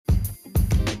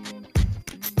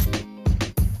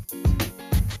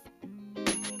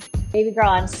Baby girl,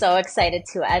 I'm so excited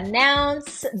to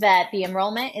announce that the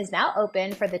enrollment is now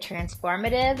open for the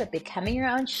transformative Becoming Your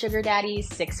Own Sugar Daddy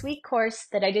 6-week course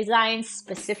that I designed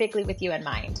specifically with you in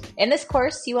mind. In this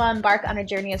course, you will embark on a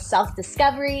journey of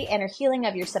self-discovery, inner healing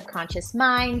of your subconscious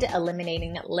mind,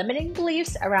 eliminating limiting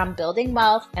beliefs around building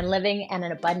wealth and living an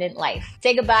abundant life.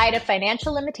 Say goodbye to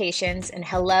financial limitations and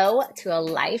hello to a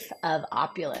life of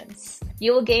opulence.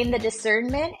 You will gain the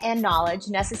discernment and knowledge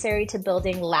necessary to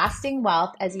building lasting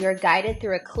wealth as you are guided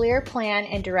through a clear plan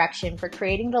and direction for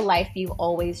creating the life you've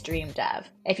always dreamed of.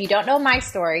 If you don't know my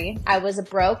story, I was a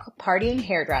broke, partying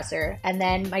hairdresser, and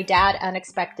then my dad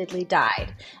unexpectedly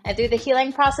died. And through the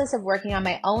healing process of working on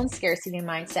my own scarcity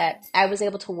mindset, I was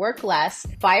able to work less,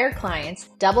 fire clients,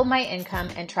 double my income,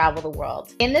 and travel the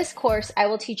world. In this course, I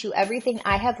will teach you everything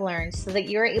I have learned so that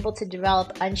you're able to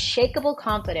develop unshakable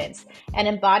confidence and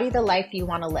embody the life you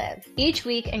want to live. Each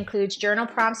week includes journal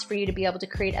prompts for you to be able to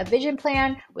create a vision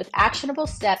plan with actionable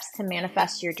steps to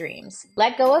manifest your dreams.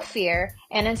 Let go of fear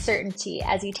and uncertainty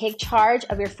as you take charge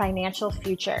of your financial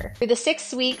future. Through the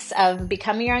 6 weeks of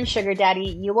Becoming Your Own Sugar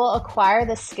Daddy, you will acquire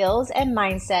the skills and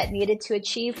mindset needed to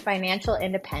achieve financial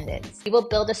independence. You will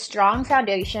build a strong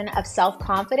foundation of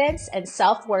self-confidence and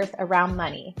self-worth around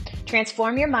money.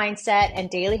 Transform your mindset and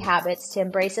daily habits to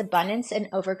embrace abundance and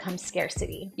overcome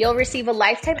scarcity. You'll receive a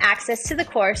lifetime access to the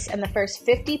course, and the first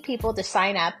 50 people to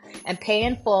sign up and pay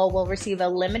in full will receive a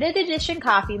limited edition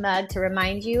coffee mug to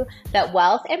remind you that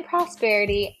wealth and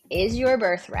prosperity is your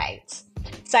birthright.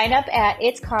 Sign up at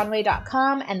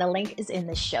itsconway.com and the link is in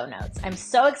the show notes. I'm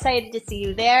so excited to see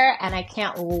you there, and I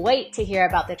can't wait to hear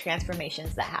about the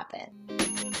transformations that happen.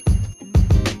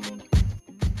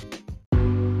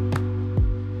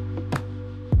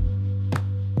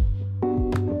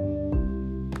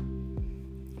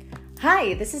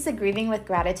 Hi, this is the Grieving with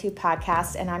Gratitude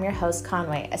podcast, and I'm your host,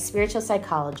 Conway, a spiritual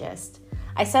psychologist.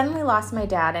 I suddenly lost my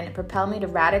dad, and it propelled me to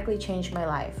radically change my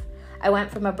life. I went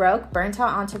from a broke,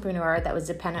 burnt-out entrepreneur that was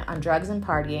dependent on drugs and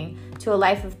partying to a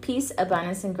life of peace,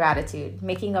 abundance, and gratitude,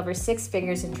 making over 6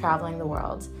 figures and traveling the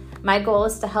world. My goal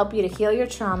is to help you to heal your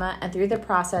trauma and through the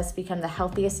process become the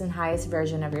healthiest and highest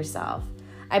version of yourself.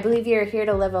 I believe you are here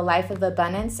to live a life of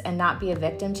abundance and not be a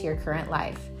victim to your current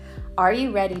life. Are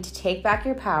you ready to take back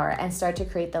your power and start to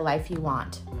create the life you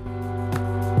want?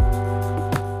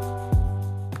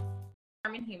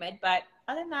 Warm and humid, but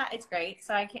other than that, it's great.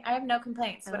 So I have no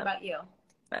complaints. What about you?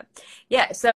 But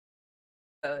yeah, so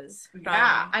those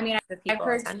Yeah, I mean, I've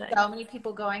heard attending. so many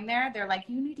people going there. They're like,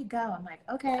 "You need to go." I'm like,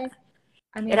 "Okay."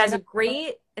 I mean, It has a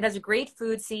great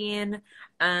food scene.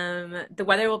 The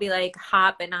weather will be like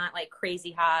hot, but not like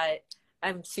crazy hot.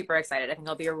 I'm super excited. I think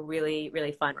it'll be a really,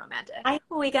 really fun romantic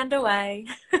weekend away.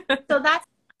 So that's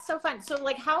so fun. So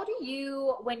like, how do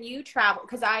you, when you travel,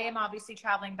 because I am obviously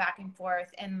traveling back and forth,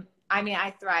 and I mean,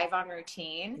 I thrive on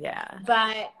routine. Yeah.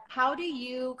 But how do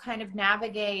you kind of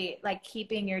navigate like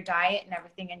keeping your diet and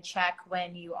everything in check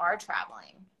when you are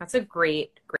traveling? That's a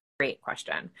great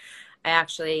question. I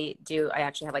actually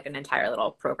have like an entire little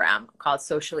program called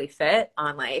Socially Fit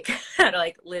on like how to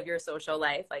like live your social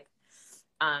life, like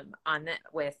on that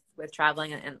with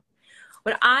traveling. And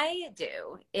what I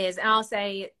do is, and I'll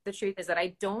say the truth is that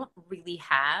I don't really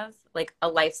have like a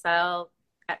lifestyle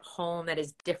at home that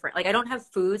is different. Like I don't have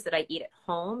foods that I eat at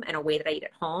home and a way that I eat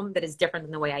at home that is different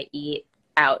than the way I eat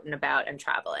out and about and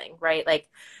traveling, right? Like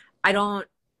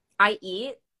I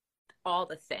eat all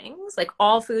the things, like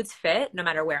all foods fit no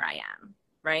matter where I am,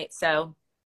 right? So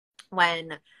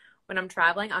when I'm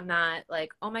traveling, I'm not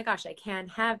like, oh my gosh, I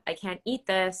can't eat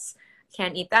this,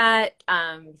 can't eat that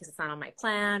because it's not on my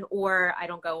plan, or I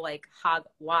don't go like hog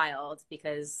wild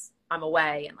because I'm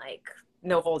away and like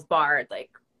no holds barred, like,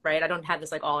 right? I don't have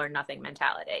this like all or nothing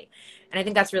mentality. And I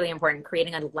think that's really important,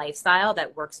 creating a lifestyle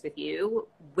that works with you,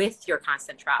 with your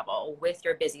constant travel, with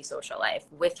your busy social life,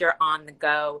 with your on the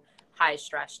go, high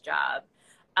stress job.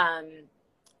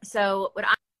 So what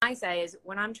I say is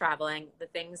when I'm traveling, the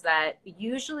things that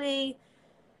usually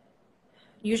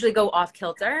go off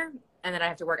kilter and that I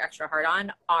have to work extra hard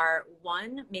on are,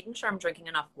 one, making sure I'm drinking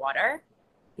enough water,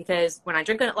 because when I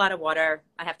drink a lot of water,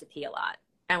 I have to pee a lot.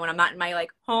 And when I'm not in my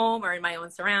like home or in my own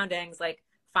surroundings, like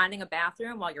finding a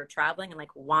bathroom while you're traveling and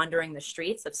like wandering the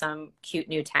streets of some cute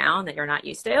new town that you're not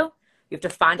used to, you have to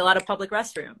find a lot of public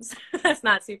restrooms. That's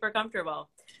not super comfortable.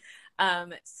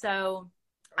 So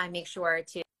I make sure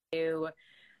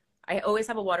I always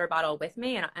have a water bottle with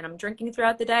me, and I'm drinking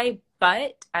throughout the day,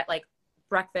 but at like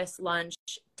breakfast, lunch,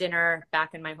 dinner,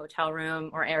 back in my hotel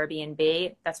room or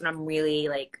Airbnb, that's when I'm really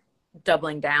like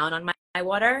doubling down on my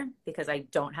water, because I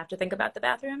don't have to think about the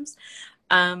bathrooms.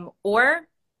 Or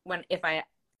if I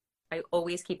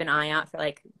always keep an eye out for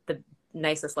like the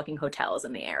nicest looking hotels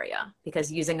in the area,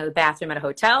 because using a bathroom at a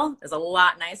hotel is a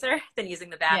lot nicer than using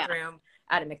the bathroom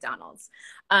at a McDonald's.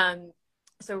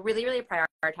 So really, really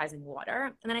prioritizing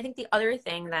water. And then I think the other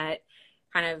thing that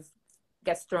kind of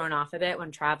gets thrown off a bit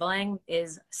when traveling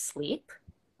is sleep,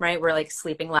 right? We're like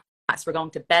sleeping less. We're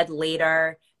going to bed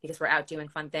later because we're out doing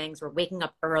fun things. We're waking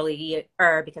up earlier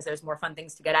because there's more fun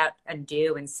things to get out and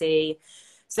do and see.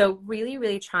 So really,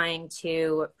 really trying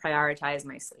to prioritize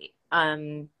my sleep.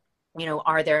 You know,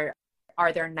 are there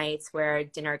nights where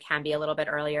dinner can be a little bit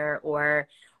earlier, or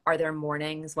are there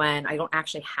mornings when I don't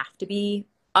actually have to be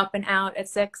up and out at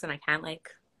 6 and I can, like,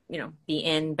 you know, be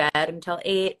in bed until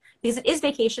 8, because it is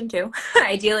vacation too.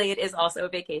 Ideally, it is also a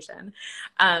vacation.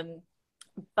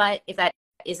 But if that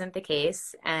isn't the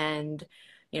case, and,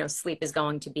 you know, sleep is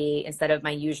going to be, instead of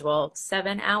my usual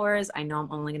 7 hours, I know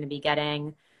I'm only going to be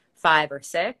getting 5 or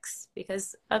 6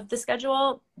 because of the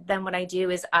schedule, then what I do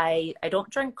is I don't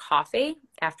drink coffee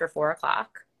after 4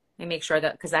 o'clock. I make sure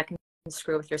that, because that can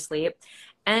screw with your sleep.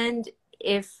 And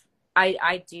if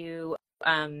I do,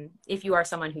 if you are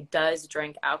someone who does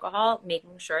drink alcohol,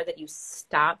 making sure that you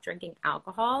stop drinking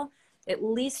alcohol at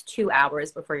least 2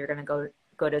 hours before you're going to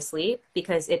go to sleep,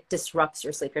 because it disrupts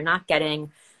your sleep. You're not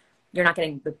getting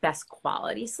the best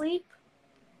quality sleep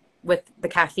with the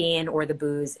caffeine or the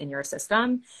booze in your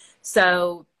system.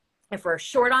 So if we're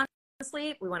short on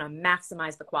sleep, we want to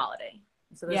maximize the quality.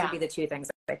 So those would be the two things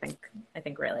I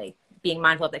think really being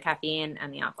mindful of the caffeine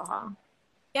and the alcohol.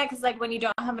 Yeah, because like when you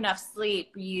don't have enough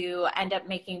sleep, you end up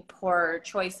making poor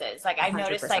choices. Like I 100%.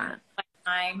 Noticed, like when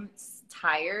I'm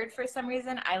tired for some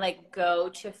reason, I like go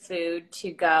to food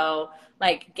to go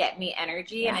like get me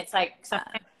energy, and it's like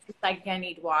sometimes it's like I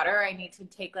need water. I need to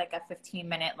take like a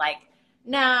 15-minute like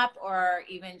nap, or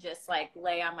even just like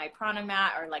lay on my prana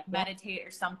mat or like meditate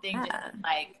or something. Just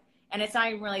like, and it's not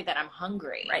even really that I'm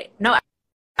hungry. Right. No,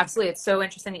 absolutely. It's so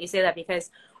interesting that you say that,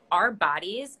 because our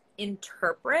bodies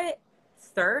interpret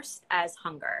thirst as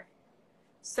hunger.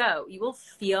 So you will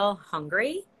feel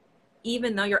hungry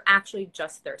even though you're actually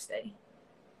just thirsty.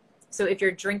 So if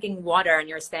you're drinking water and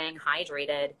you're staying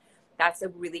hydrated, that's a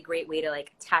really great way to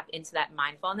like tap into that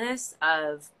mindfulness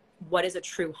of what is a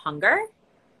true hunger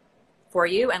for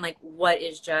you and like what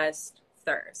is just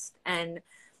thirst. And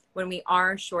when we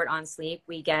are short on sleep,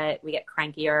 we get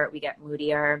crankier, we get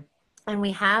moodier, and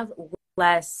we have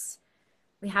less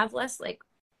like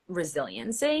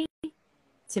resiliency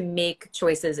to make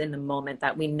choices in the moment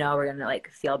that we know are going to like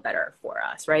feel better for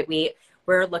us, right?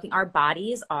 Our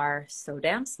bodies are so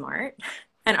damn smart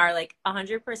and are like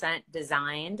 100%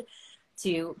 designed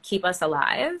to keep us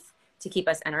alive, to keep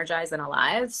us energized and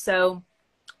alive. So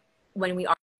when we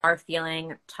are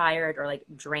feeling tired or like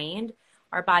drained,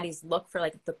 our bodies look for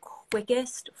like the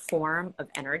quickest form of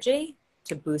energy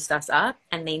to boost us up.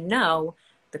 And they know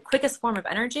the quickest form of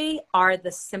energy are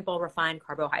the simple refined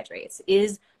carbohydrates,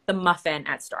 is the muffin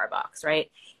at Starbucks, right?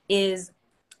 Is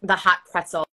the hot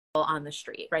pretzel on the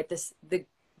street, right?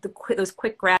 Those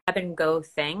quick grab and go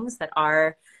things that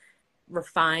are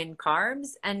refined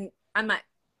carbs. And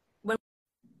when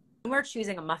we're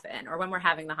choosing a muffin or when we're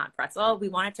having the hot pretzel, we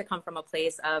want it to come from a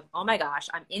place of, oh my gosh,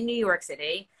 I'm in New York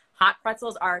City. Hot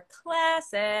pretzels are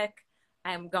classic.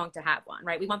 I'm going to have one,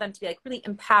 right? We want them to be like really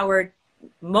empowered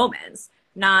moments,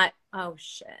 not, oh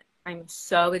shit, I'm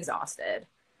so exhausted,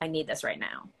 I need this right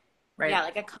now, right? Yeah,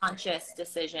 like a conscious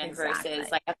decision versus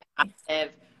like a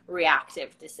passive,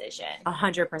 reactive decision.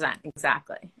 100%.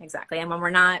 Exactly. And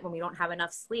when we don't have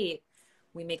enough sleep,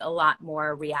 we make a lot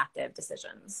more reactive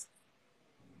decisions.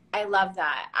 I love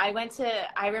that.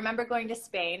 I remember going to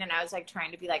Spain, and I was like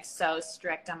trying to be like so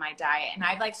strict on my diet, and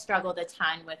I've like struggled a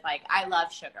ton with like, I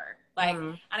love sugar. Like,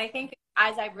 and I think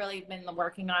as I've really been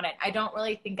working on it, I don't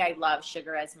really think I love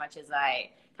sugar as much as I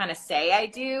kind of say I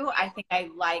do. I think I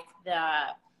like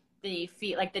the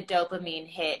feel, like the dopamine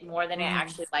hit more than I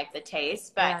actually like the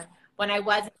taste. But when I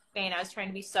was in Spain, I was trying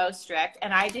to be so strict,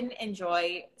 and I didn't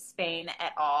enjoy Spain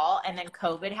at all. And then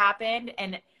COVID happened,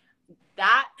 and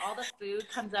that all the food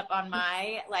comes up on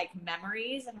my like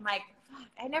memories, and I'm like,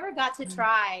 I never got to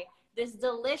try this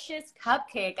delicious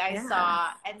cupcake I saw.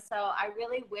 And so I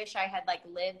really wish I had like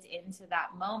lived into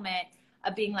that moment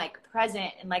of being like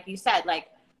present. And like you said, like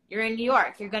you're in New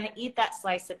York, you're going to eat that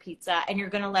slice of pizza and you're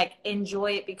going to like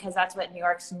enjoy it because that's what New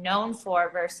York's known for,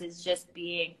 versus just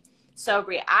being so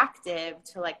reactive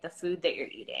to like the food that you're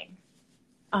eating.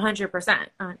 100%.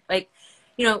 Like,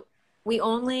 you know, we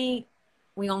only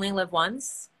live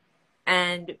once,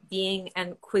 and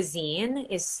cuisine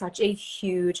is such a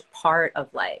huge part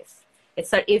of life. It's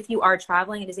that if you are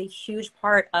traveling, it is a huge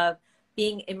part of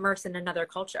being immersed in another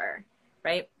culture,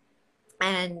 right?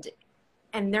 And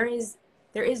there is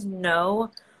There is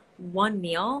no one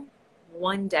meal,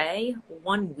 one day,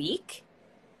 one week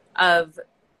of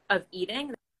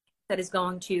eating that is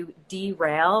going to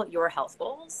derail your health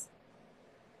goals,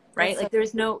 right? Like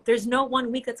there's no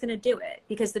one week that's going to do it,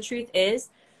 because the truth is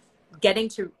getting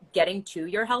to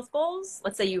your health goals.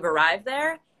 Let's say you've arrived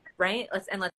there, right? Let's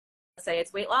say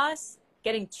it's weight loss,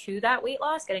 getting to that weight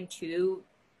loss, getting to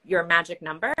your magic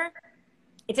number.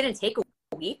 It didn't take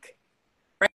a week,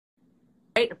 right?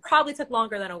 It probably took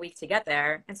longer than a week to get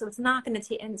there. And so it's not going to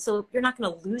take, and so you're not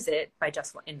going to lose it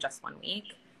in just 1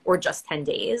 week or just 10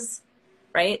 days,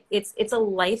 right? It's a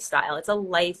lifestyle. It's a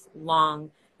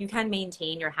lifelong, you can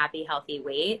maintain your happy, healthy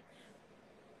weight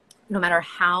no matter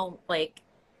how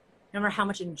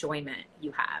much enjoyment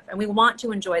you have. And we want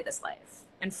to enjoy this life,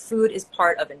 and food is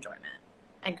part of enjoyment.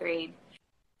 Agreed.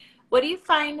 What do you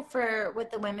find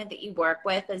with the women that you work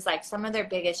with is like some of their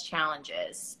biggest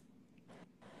challenges?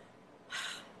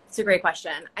 It's a great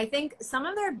question. I think some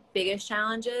of their biggest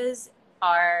challenges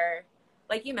are,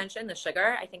 like you mentioned, the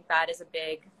sugar. I think that is a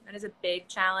big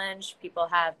challenge. People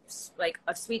have like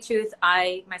a sweet tooth,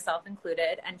 I myself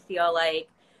included, and feel like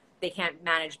they can't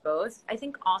manage both. I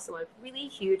think also a really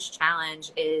huge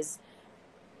challenge is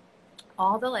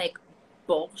all the like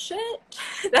bullshit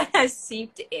that has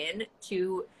seeped in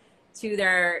to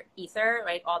their ether,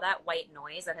 right? All that white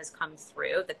noise that has come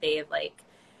through that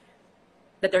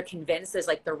that they're convinced is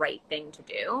like the right thing to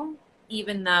do,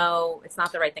 even though it's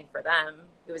not the right thing for them.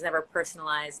 It was never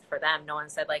personalized for them. No one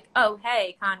said like, oh,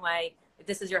 hey, Conway,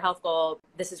 this is your health goal.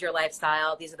 This is your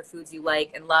lifestyle. These are the foods you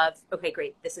like and love. Okay,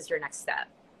 great. This is your next step,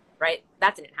 right?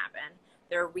 That didn't happen.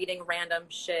 They're reading random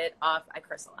shit off. I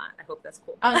curse a lot. I hope that's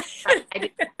cool. Oh, I do.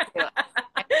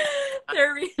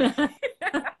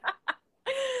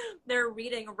 They're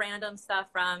reading random stuff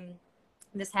from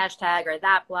this hashtag or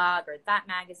that blog or that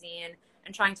magazine,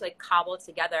 and trying to like cobble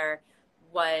together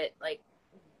what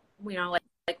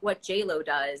what J-Lo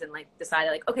does, and like decide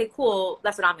like, okay, cool,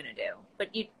 that's what I'm gonna do.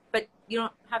 But you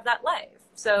don't have that life.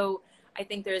 So I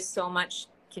think there's so much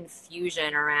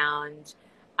confusion around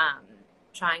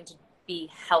trying to be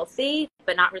healthy,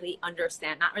 but not really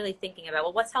thinking about,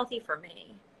 well, what's healthy for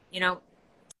me?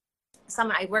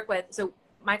 Someone I work with, so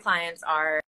my clients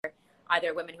are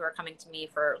either women who are coming to me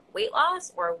for weight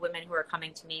loss or women who are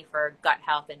coming to me for gut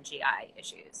health and GI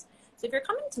issues. So if you're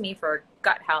coming to me for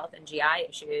gut health and GI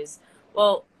issues,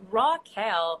 well, raw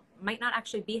kale might not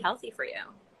actually be healthy for you,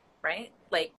 right?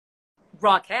 Like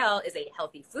raw kale is a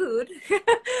healthy food,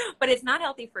 but it's not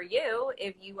healthy for you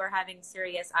if you are having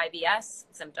serious IBS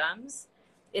symptoms.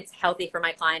 It's healthy for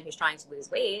my client who's trying to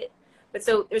lose weight. But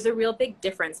so there's a real big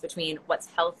difference between what's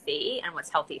healthy and what's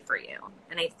healthy for you.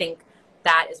 And I think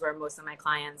that is where most of my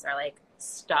clients are like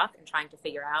stuck and trying to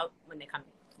figure out when they come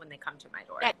to my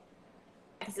door. Yeah.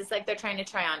 Because it's like they're trying to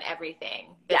try on everything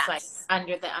that's like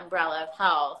under the umbrella of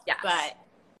health, but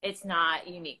it's not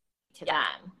unique to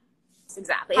them.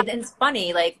 Exactly. And it's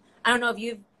funny, like, I don't know if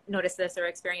you've noticed this or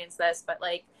experienced this, but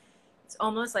like, it's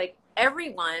almost like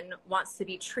everyone wants to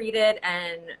be treated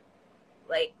and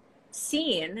like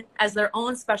seen as their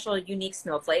own special, unique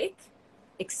snowflake,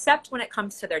 except when it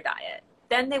comes to their diet.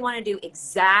 Then they want to do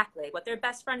exactly what their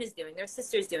best friend is doing, their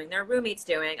sister's doing, their roommate's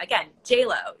doing. Again,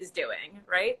 J-Lo is doing,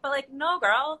 right? But like, no,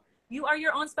 girl, you are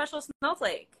your own special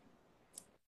snowflake.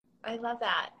 I love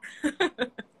that.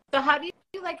 So how do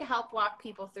you like help walk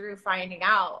people through finding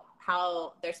out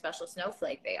how their special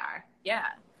snowflake they are? Yeah,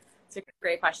 it's a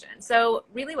great question. So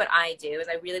really what I do is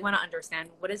I really want to understand,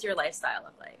 what does your lifestyle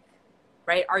look like,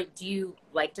 right? Do you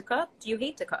like to cook? Do you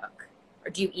hate to cook?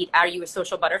 Or are you a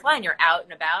social butterfly and you're out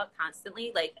and about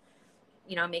constantly, like,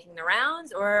 making the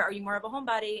rounds? Or are you more of a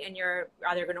homebody and you're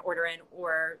either going to order in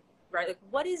or, right? Like,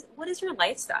 what is your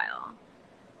lifestyle?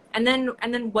 And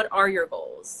then what are your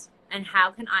goals? And how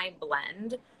can I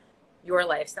blend your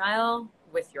lifestyle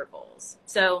with your goals?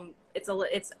 So it's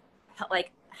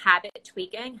like habit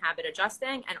tweaking, habit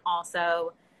adjusting, and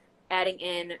also adding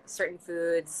in certain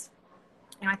foods.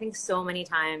 I think so many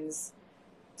times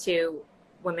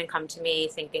women come to me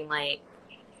thinking like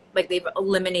they've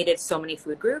eliminated so many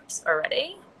food groups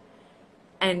already.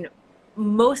 And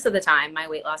most of the time, my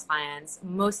weight loss clients,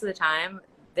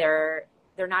 they're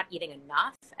not eating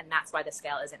enough, and that's why the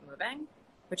scale isn't moving,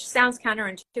 which sounds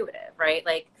counterintuitive, right?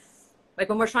 Like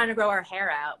when we're trying to grow our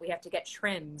hair out, we have to get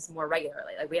trims more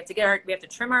regularly. Like we have to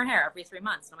trim our hair every 3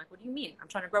 months. And I'm like, what do you mean? I'm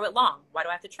trying to grow it long. Why do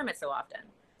I have to trim it so often?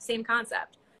 Same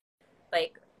concept.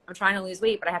 Like, I'm trying to lose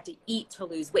weight, but I have to eat to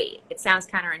lose weight. It sounds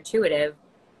counterintuitive,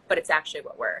 but it's actually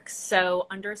what works. So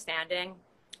understanding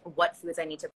what foods I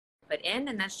need to put in,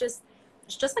 and it's just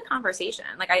a conversation.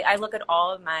 Like I look at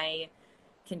all of my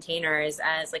containers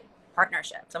as like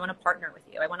partnerships. I want to partner with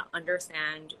you. I want to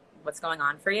understand what's going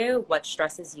on for you, what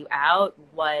stresses you out,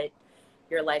 what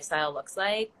your lifestyle looks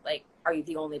like. Like, are you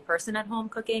the only person at home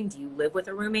cooking? Do you live with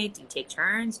a roommate? Do you take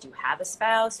turns? Do you have a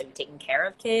spouse? Are you taking care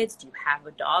of kids? Do you have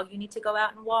a dog you need to go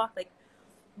out and walk? Like,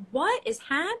 what is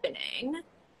happening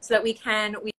so that we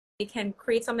can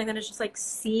create something that is just like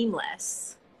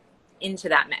seamless into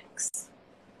that mix.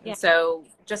 Yeah. And so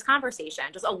just conversation,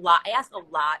 just a lot. I ask a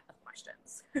lot of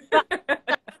questions.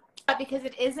 Because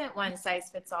it isn't one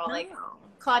size fits all. No. Like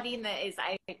Claudine is,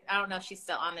 I don't know if she's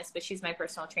still on this, but she's my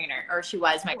personal trainer, or she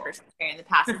was my personal trainer in the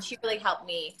past. And she really helped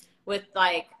me with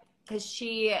like, because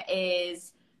she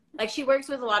is like, she works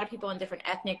with a lot of people in different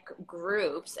ethnic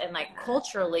groups, and like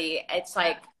culturally it's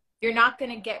like, you're not going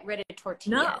to get rid of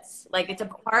tortillas. No. Like, it's a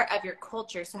part of your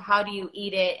culture. So how do you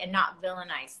eat it and not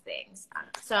villainize things?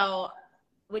 So,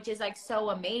 which is like so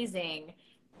amazing.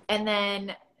 And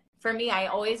then for me, I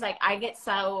always like, I get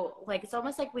so like, it's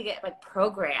almost like we get like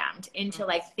programmed into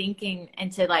like thinking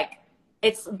into like,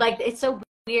 it's so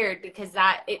weird because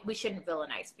we shouldn't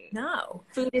villainize food. No.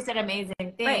 Food is an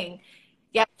amazing thing. Right.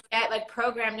 Yeah. Get like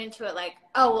programmed into it. Like,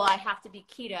 oh, well, I have to be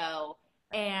keto.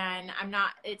 And I'm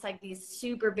not, it's like these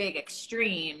super big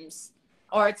extremes,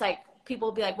 or it's like people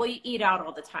will be like, well, you eat out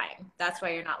all the time. That's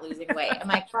why you're not losing weight. I'm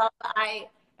like, well, I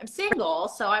am single,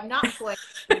 so I'm not going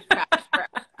to eat trash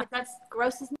because that's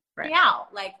grosses me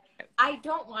out. Like, I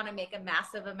don't want to make a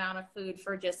massive amount of food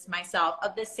for just myself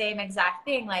of the same exact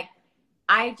thing. Like,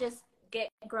 I just get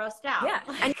grossed out. Yeah.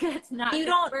 Like, and it's not, you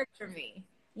don't work for me.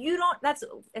 You don't,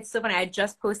 it's so funny. I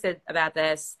just posted about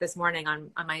this morning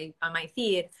on my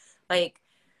feed. Like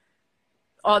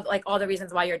all the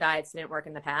reasons why your diets didn't work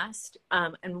in the past.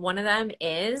 And one of them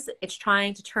is it's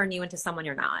trying to turn you into someone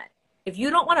you're not. If you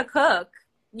don't want to cook,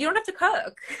 you don't have to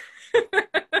cook.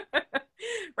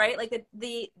 Right? Like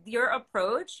your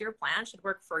approach, your plan should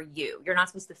work for you. You're not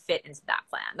supposed to fit into that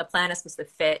plan. The plan is supposed to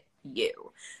fit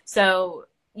you. So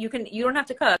you don't have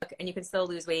to cook, and you can still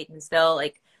lose weight and still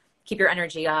like keep your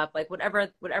energy up, like whatever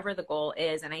the goal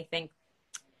is. And I think,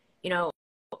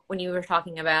 when you were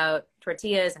talking about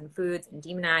tortillas and foods and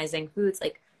demonizing foods,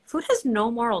 like food has no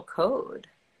moral code,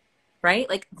 right?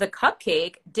 Like the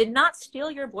cupcake did not steal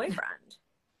your boyfriend.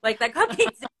 Like that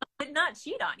cupcake did not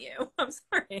cheat on you. I'm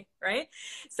sorry, right?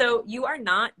 So you are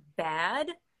not bad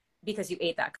because you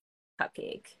ate that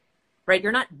cupcake, right?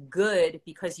 You're not good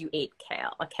because you ate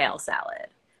a kale salad,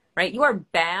 right? You are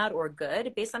bad or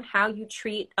good based on how you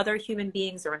treat other human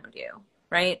beings around you,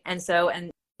 right? And so,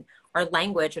 and our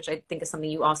language, which I think is something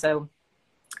you also,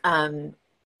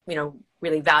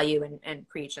 really value and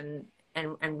preach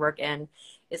and work in,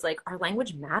 is like our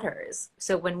language matters.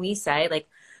 So when we say, like,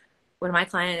 when my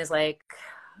client is like,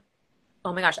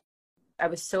 oh my gosh, I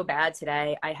was so bad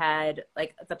today. I had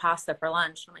like the pasta for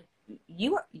lunch. I'm like,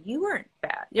 you weren't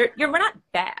bad. We're not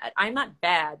bad. I'm not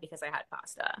bad because I had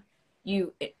pasta.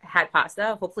 You had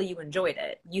pasta. Hopefully you enjoyed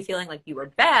it. You feeling like you were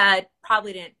bad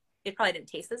it probably didn't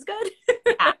taste as good.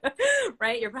 Yeah.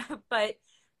 Right? But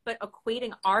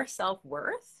equating our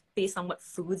self-worth based on what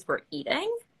foods we're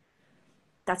eating,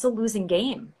 that's a losing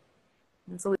game.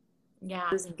 It's a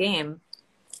losing game.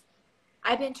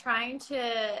 I've been trying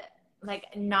to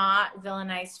like not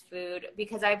villainize food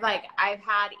because I've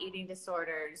had eating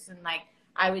disorders, and like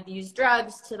I would use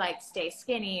drugs to like stay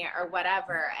skinny or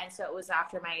whatever. And so it was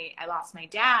after I lost my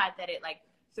dad that it like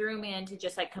threw me into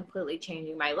just like completely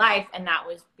changing my life. And that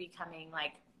was becoming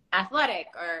like athletic,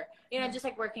 or, just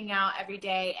like working out every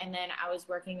day. And then I was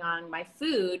working on my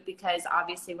food because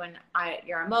obviously when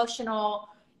you're emotional,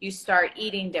 you start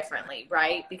eating differently,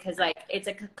 right? Because like it's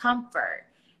a comfort.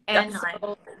 And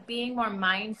so being more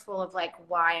mindful of like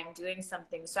why I'm doing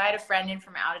something. So I had a friend in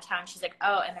from out of town. She's like,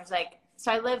 oh, and there's like,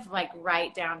 so I live like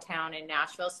right downtown in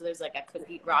Nashville. So there's like a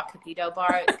raw cookie dough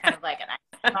bar. It's kind of like an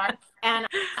ice bar. And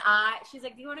she's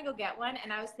like, do you want to go get one?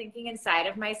 And I was thinking inside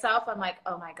of myself, I'm like,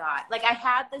 oh my God. Like I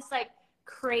had this like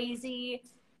crazy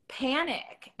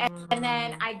panic. And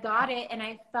then I got it and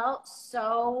I felt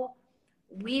so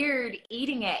weird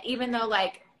eating it, even though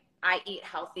like I eat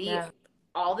healthy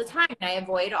all the time. And I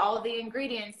avoid all of the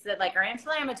ingredients that like are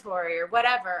inflammatory or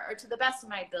whatever, or to the best of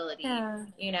my ability,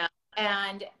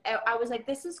 And I was like,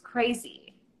 this is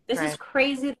crazy. This is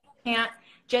crazy. You can't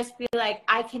just be like,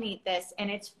 I can eat this and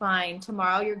it's fine.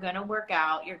 Tomorrow you're going to work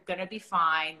out. You're going to be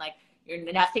fine. Like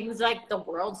nothing's like, the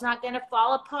world's not going to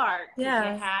fall apart.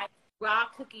 Yeah. You had raw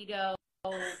cookie dough,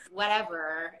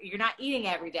 whatever. You're not eating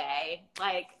every day.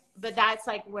 Like, but that's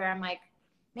like where I'm like,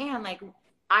 man, like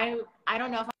I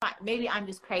don't know if maybe I'm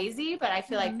just crazy, but I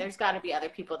feel like there's got to be other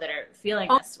people that are feeling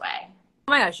this way.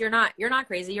 Oh my gosh, you're not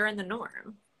crazy. You're in the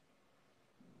norm.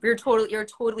 you're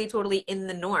totally in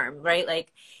the norm, right?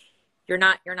 Like you're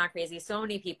not crazy. So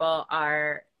many people's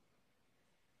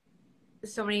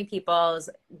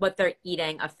what they're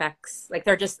eating affects, like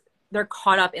they're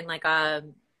caught up in like a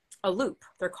loop.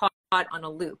 They're caught on a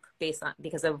loop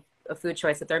because of a food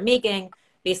choice that they're making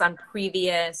based on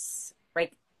previous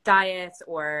like diets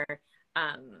or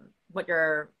what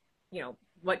you're,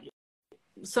 what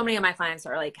so many of my clients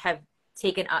are like have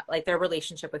taken up, like their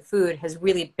relationship with food has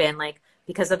really been like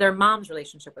because of their mom's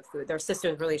relationship with food, their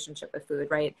sister's relationship with food,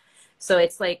 right? So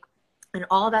it's like, and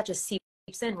all that just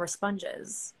seeps in. We're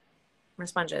sponges.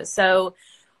 So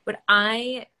what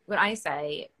I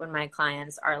say when my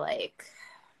clients are like,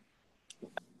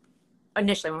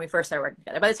 initially when we first start working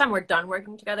together, by the time we're done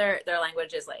working together, their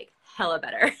language is like hella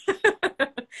better. I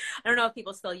don't know if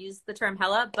people still use the term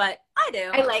hella, but I do.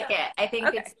 I like it. I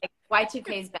think it's like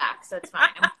Y2K's back, so it's fine.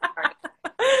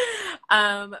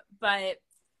 But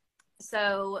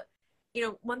so,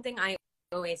 one thing I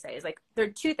always say is like, there are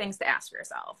two things to ask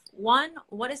yourself. One,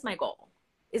 what is my goal?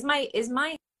 Is my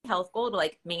health goal to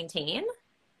like maintain?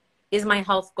 Is my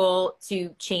health goal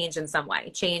to change in some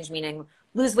way? Change meaning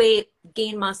lose weight,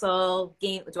 gain muscle,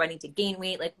 do I need to gain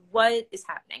weight? Like what is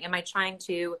happening? Am I trying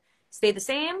to stay the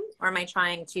same or am I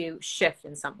trying to shift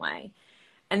in some way?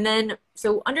 And then,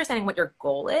 so understanding what your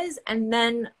goal is. And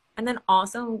then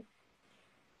also,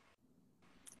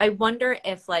 I wonder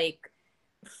if like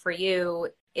for you,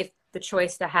 if the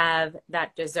choice to have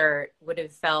that dessert would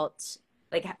have felt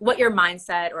like what your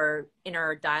mindset or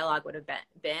inner dialogue would have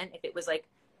been if it was like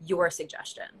your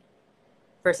suggestion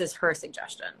versus her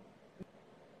suggestion.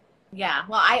 Yeah.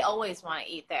 Well, I always want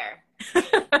to eat there.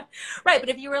 Right. But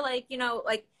if you were like,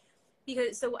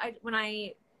 because so when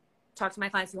I talk to my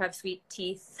clients who have sweet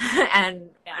teeth and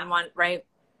want, right.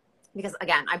 Because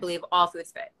again, I believe all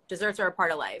foods fit. Desserts are a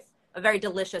part of life, a very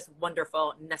delicious,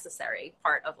 wonderful, necessary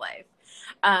part of life.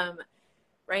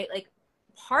 Right. Like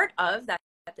part of that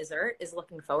dessert is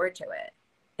looking forward to it,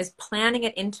 is planning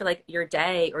it into like your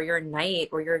day or your night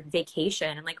or your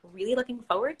vacation and like really looking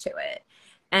forward to it.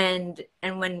 And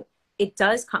when it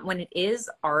does come, when it is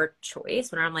our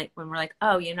choice, when we're like,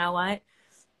 oh, you know what?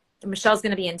 Michelle's going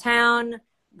to be in town.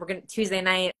 Tuesday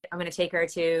night, I'm going to take her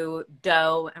to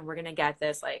Dough and we're going to get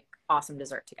this like awesome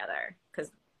dessert together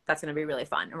because that's going to be really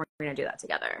fun. And we're going to do that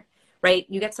together. Right.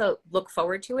 You get to look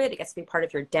forward to it. It gets to be part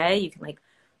of your day. You can like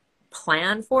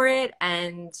plan for it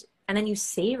and then you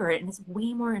savor it and it's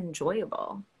way more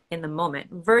enjoyable in the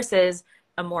moment versus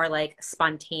a more like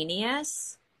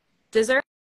spontaneous dessert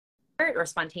or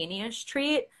spontaneous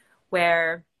treat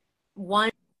where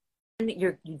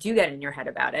you do get in your head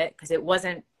about it because it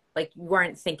wasn't like you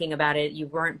weren't thinking about it, you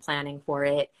weren't planning for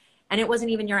it, and it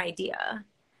wasn't even your idea,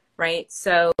 right?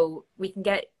 So we can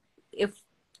get, if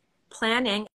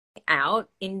planning out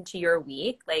into your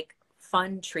week, like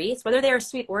fun treats, whether they are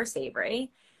sweet or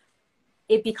savory,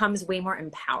 it becomes way more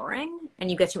empowering and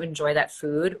you get to enjoy that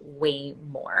food way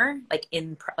more, like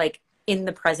in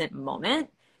the present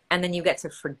moment. And then you get to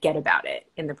forget about it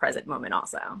in the present moment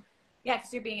also. Yeah,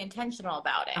 because you're being intentional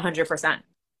about it. 100%.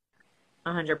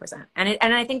 100%. And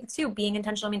I think too, being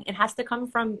intentional, I mean, it has to come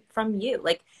from you.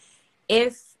 Like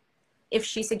if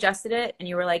she suggested it and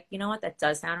you were like, you know what, that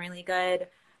does sound really good.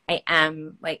 I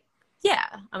am like, yeah,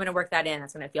 I'm going to work that in.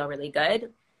 That's going to feel really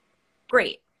good.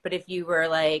 Great. But if you were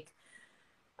like,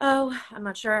 oh, I'm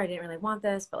not sure, I didn't really want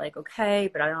this, but like,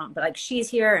 okay, but like she's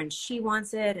here and she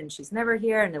wants it and she's never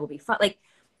here and it will be fun. Like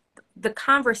the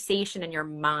conversation in your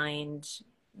mind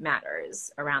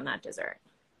matters around that dessert.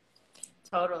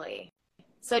 Totally.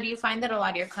 So do you find that a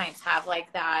lot of your clients have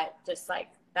like that, just like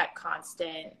that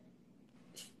constant,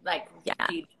 like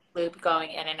feed loop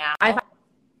going in and out? I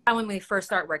found when we first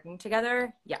start working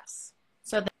together, yes.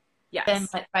 So then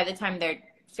by the time they're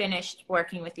finished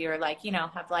working with you or like,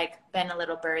 have like been a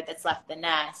little bird that's left the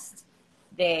nest,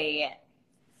 they're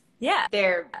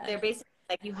basically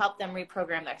like you help them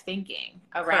reprogram their thinking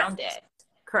around it.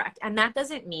 Correct. And that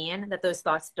doesn't mean that those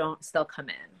thoughts don't still come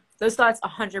in. Those thoughts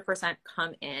 100%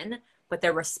 come in, but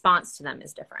their response to them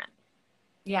is different.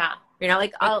 Yeah. And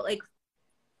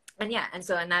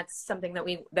that's something that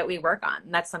we work on.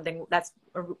 And that's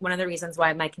one of the reasons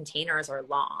why my containers are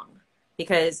long,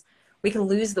 because we can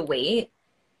lose the weight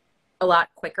a lot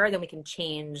quicker than we can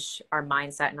change our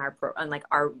mindset and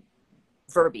our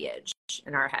verbiage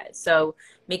in our head. So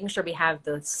making sure we have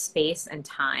the space and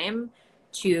time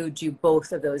to do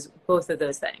both of those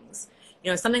things.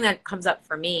 Something that comes up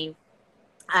for me,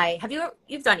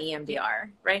 you've done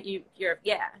EMDR, right? Do you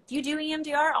do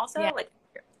EMDR also? Yeah.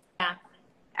 Yeah.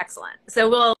 Excellent. So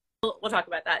we'll talk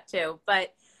about that too.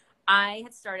 But I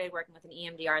had started working with an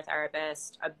EMDR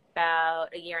therapist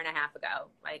about a year and a half ago,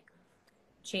 like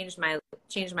changed my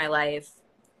life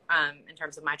in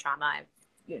terms of my trauma.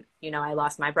 I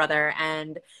lost my brother,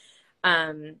 and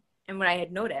what I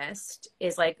had noticed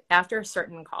is like after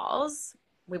certain calls,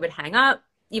 we would hang up,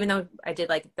 even though I did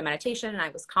like the meditation and I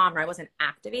was calm or I wasn't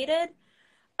activated,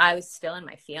 I was still in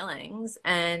my feelings,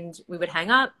 and we would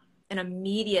hang up and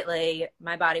immediately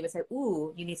my body would say,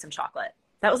 "Ooh, you need some chocolate."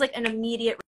 That was like an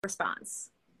immediate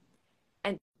response.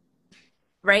 And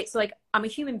right. So like I'm a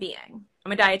human being.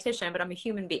 I'm a dietitian, but I'm a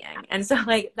human being. And so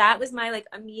like that was my like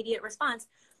immediate response.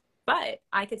 But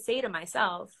I could say to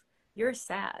myself, "You're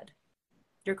sad.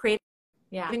 You're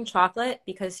craving chocolate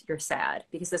because you're sad,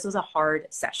 because this was a hard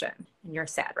session and you're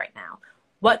sad right now.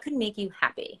 What could make you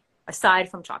happy aside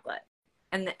from chocolate?"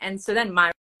 And so then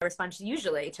my response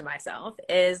usually to myself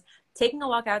is taking a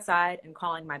walk outside and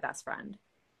calling my best friend.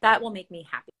 That will make me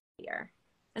happier.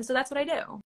 And so that's what I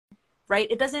do,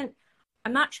 right?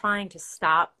 I'm not trying to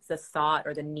stop the thought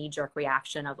or the knee-jerk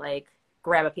reaction of like,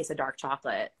 grab a piece of dark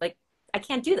chocolate. Like, I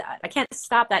can't do that. I can't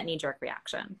stop that knee-jerk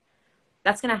reaction.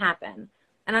 That's going to happen.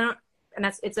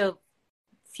 It's a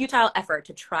futile effort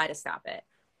to try to stop it.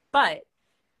 But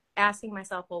asking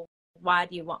myself, well, why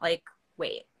do you want, like,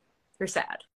 wait, you're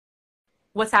sad.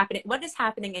 What's happening? What is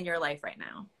happening in your life right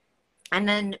now? And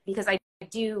then because I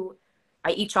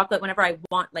eat chocolate whenever I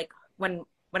want, like when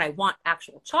I want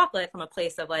actual chocolate from a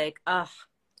place of like, ugh,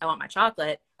 I want my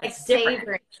chocolate. Like different.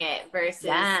 savoring it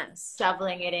versus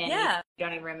shoveling it in. Yeah. You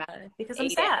don't even remember. Because I'm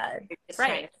sad. You're just right.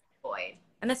 trying to avoid.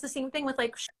 And that's the same thing with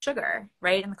like sugar,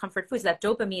 right? And the comfort foods, that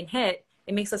dopamine hit,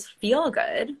 it makes us feel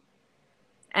good.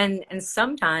 And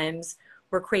sometimes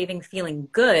we're craving feeling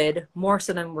good more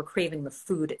so than we're craving the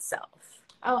food itself.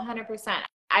 Oh, 100%.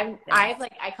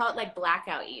 I call it like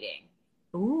blackout eating.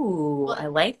 Ooh, well, I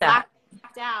like that.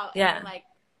 Blacked out. Yeah. And like,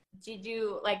 did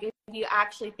you, like, if you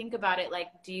actually think about it, like,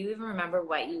 do you even remember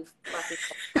what you've fucking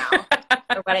now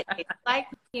or what it tastes like?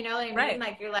 You know what I mean? Right.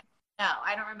 Like, you're like, no,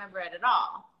 I don't remember it at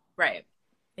all. Right.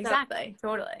 Exactly. So,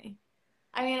 totally.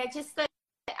 I mean,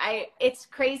 it's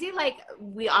crazy. Like,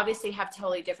 we obviously have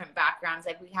totally different backgrounds.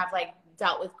 Like, we have like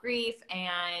dealt with grief,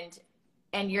 and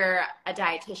you're a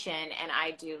dietitian and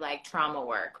I do like trauma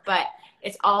work, but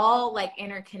it's all like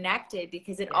interconnected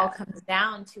because it all comes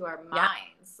down to our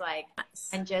minds, like,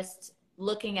 and just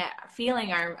looking at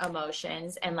feeling our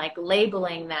emotions and like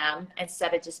labeling them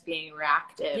instead of just being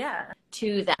reactive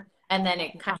to them. And then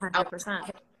it kind of 100%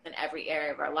 in every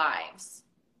area of our lives.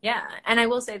 Yeah. And I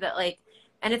will say that like,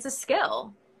 and it's a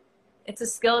skill. It's a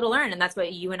skill to learn. And that's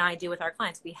what you and I do with our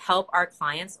clients. We help our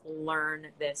clients learn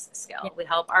this skill. Yeah. We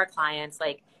help our clients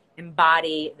like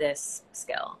embody this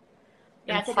skill.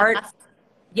 Yeah.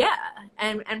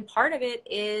 And part of it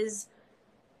is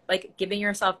like giving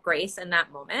yourself grace in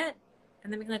that moment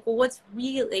and then being like, well, what's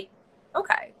really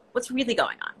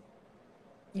going on?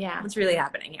 Yeah. What's really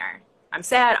happening here? I'm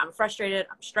sad. I'm frustrated.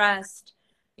 I'm stressed.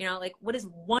 You know, like what is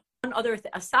one other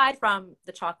thing aside from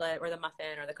the chocolate or the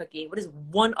muffin or the cookie? What is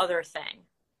one other thing?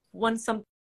 One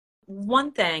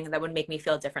thing that would make me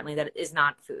feel differently that is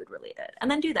not food related,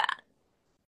 and then do that.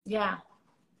 Yeah.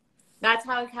 That's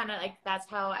how that's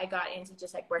how I got into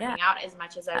just like working out as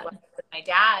much as I was with my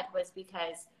dad, was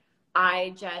because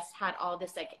I just had all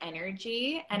this like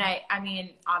energy. And I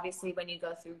mean, obviously when you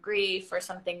go through grief or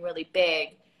something really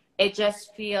big, it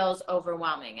just feels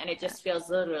overwhelming and it just feels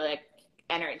literally like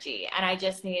energy. And I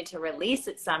just needed to release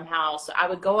it somehow. So I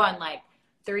would go on like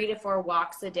 3 to 4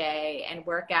 walks a day and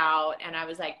work out. And I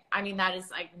was like, I mean, that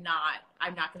is like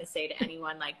I'm not going to say to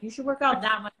anyone, like, you should work out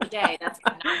that much a day. That's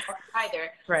not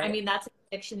either. Right. I mean, that's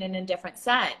addiction in a different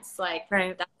sense. Like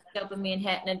that's dopamine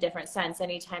hit in a different sense.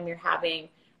 Anytime you're having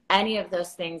any of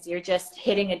those things, you're just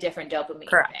hitting a different dopamine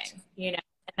thing, you know,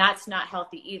 and that's not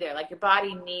healthy either. Like your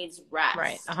body needs rest.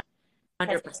 Right.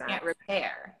 100%. It can't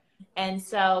repair. And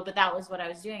so, but that was what I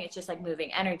was doing. It's just like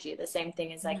moving energy. The same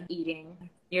thing as like eating.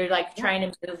 You're like trying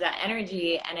to move that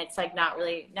energy, and it's like not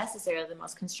really necessarily the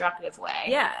most constructive way.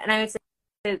 Yeah. And I would say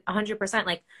 100%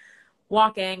 like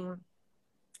walking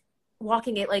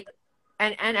it like,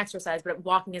 and exercise, but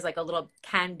walking is like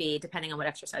can be, depending on what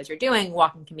exercise you're doing,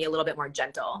 walking can be a little bit more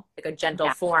gentle, like a gentle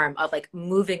form of like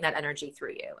moving that energy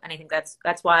through you. And I think that's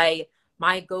why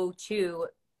my go-to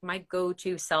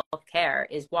self-care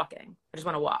is walking. I just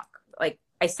want to walk. Like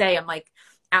I say, I'm like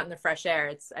out in the fresh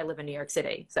air. I live in New York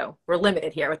City, so we're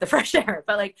limited here with the fresh air,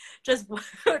 but like just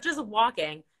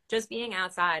walking, just being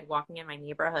outside, walking in my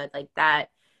neighborhood, like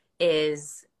that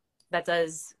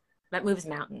moves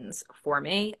mountains for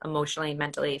me, emotionally,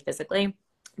 mentally, physically.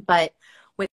 But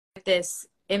with this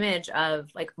image of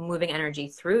like moving energy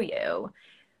through you,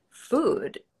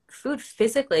 food food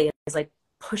physically is like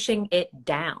pushing it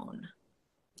down.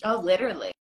 Oh,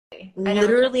 literally.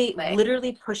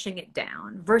 Literally pushing it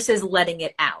down versus letting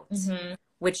it out. Mm-hmm.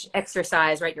 Which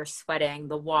exercise, right? You're sweating,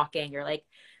 the walking, you're like,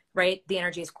 right? The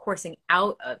energy is coursing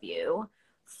out of you.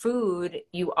 Food,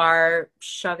 you are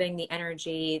shoving the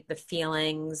energy, the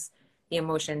feelings, the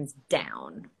emotions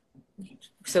down.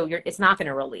 So it's not going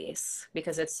to release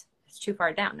because it's too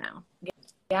far down now.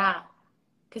 Yeah.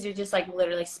 Because you're just like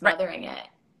literally smothering it.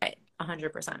 Right.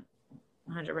 100%.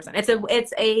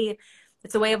 100%.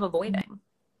 It's a way of avoiding.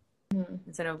 Mm-hmm.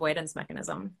 It's an avoidance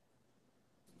mechanism.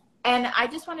 And I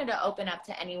just wanted to open up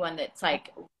to anyone that's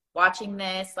like watching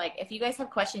this. Like, if you guys have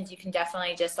questions, you can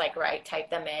definitely just like type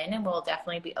them in, and we'll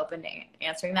definitely be open to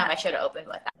answering them. I should have opened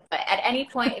with that. But at any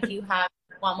point, if you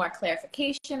want more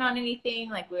clarification on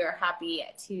anything, like, we are happy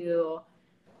to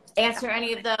answer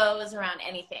any of those around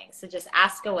anything. So just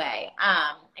ask away.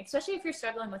 Especially if you're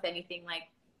struggling with anything, like,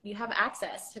 you have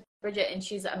access to Bridget, and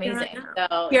she's amazing.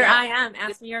 Here I am.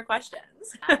 Ask me your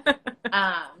questions.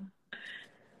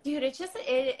 Dude,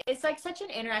 it's like such an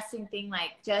interesting thing,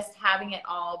 like just having it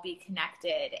all be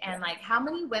connected. And like, how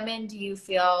many women do you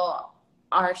feel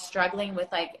are struggling with,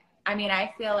 like, I mean,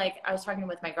 I feel like I was talking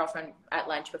with my girlfriend at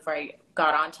lunch before I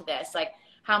got onto this, like,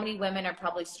 how many women are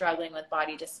probably struggling with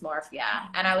body dysmorphia?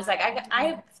 And I was like,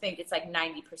 I think it's like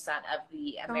 90% of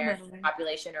the American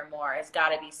population or more has got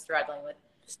to be struggling with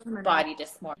body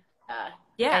dysmorphia.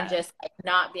 Yeah. And just like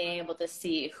not being able to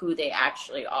see who they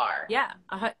actually are. Yeah.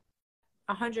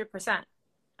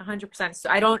 100%. So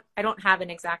I don't have an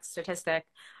exact statistic.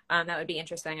 That would be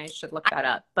interesting. I should look that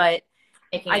up. But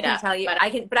I can tell you,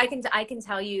 I can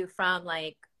tell you from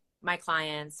like my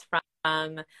clients,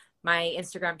 from my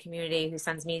Instagram community who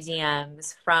sends me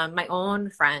DMs, from my own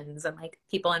friends and like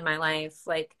people in my life,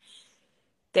 like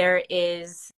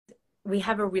we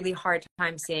have a really hard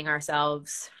time seeing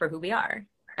ourselves for who we are.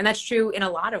 And that's true in a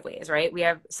lot of ways, right?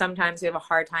 Sometimes we have a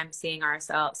hard time seeing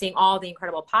all the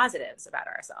incredible positives about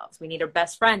ourselves. We need a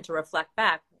best friend to reflect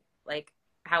back, like,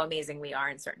 how amazing we are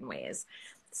in certain ways.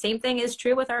 Same thing is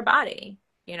true with our body,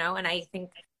 you know? And I think,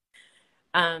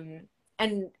 and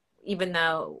even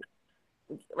though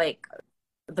like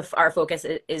our focus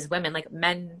is women, like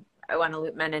men, I want to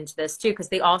loop men into this too, because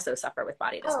they also suffer with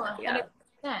body dysmorphia.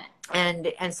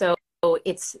 100%. And so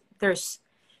it's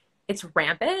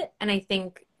rampant. And I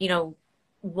think, you know,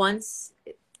 once,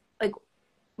 like,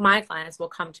 my clients will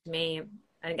come to me,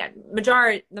 and again,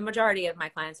 the majority of my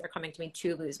clients are coming to me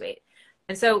to lose weight.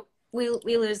 And so we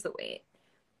lose the weight,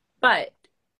 but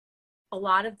a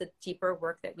lot of the deeper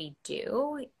work that we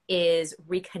do is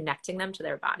reconnecting them to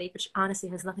their body, which honestly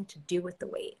has nothing to do with the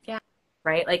weight. Yeah.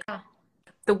 Right? Like,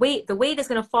 the weight is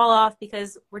going to fall off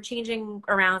because we're changing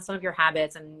around some of your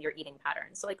habits and your eating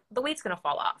patterns. So like, the weight's going to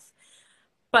fall off,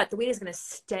 but the weight is going to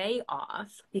stay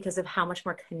off because of how much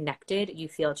more connected you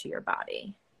feel to your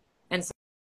body. And so,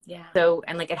 yeah. So,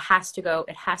 and like, it has to go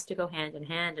hand in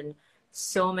hand. And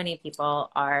so many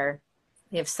people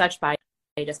they have such body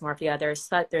dysmorphia.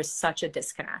 There's such a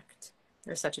disconnect.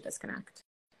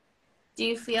 Do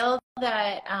you feel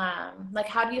that, like,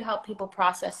 how do you help people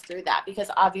process through that? Because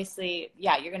obviously,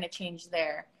 yeah, you're going to change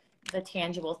the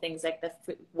tangible things, like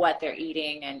what they're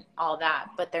eating and all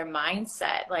that, but their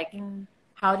mindset, like,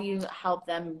 how do you help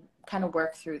them kind of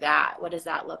work through that? What does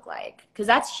that look like? Because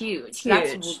that's huge.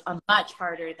 That's much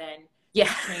harder than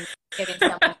getting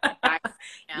someone back.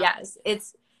 You know? Yes,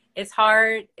 it's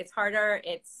hard. It's harder.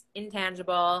 It's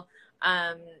intangible.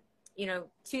 You know,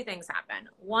 two things happen.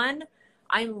 One,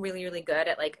 I'm really, really good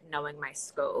at like knowing my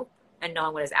scope and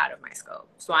knowing what is out of my scope.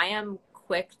 So I am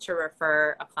quick to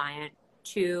refer a client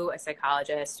to a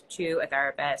psychologist, to a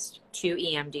therapist, to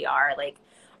EMDR. Like,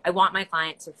 I want my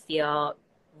client to feel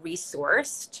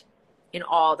resourced in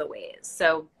all the ways.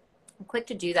 So I'm quick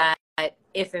to do that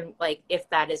if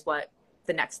that is what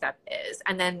the next step is.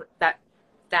 And then that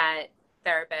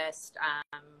therapist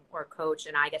or coach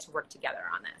and I get to work together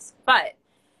on this. But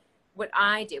what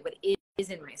I do, what is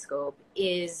in my scope,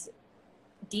 is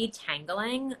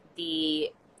detangling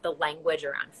the language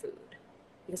around food.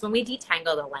 Because when we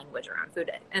detangle the language around food,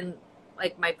 and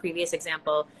like my previous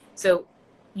example, so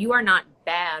you are not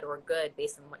bad or good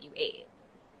based on what you ate.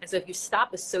 And so if you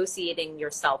stop associating your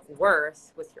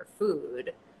self-worth with your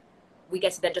food, we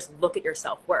get to then just look at your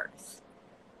self-worth.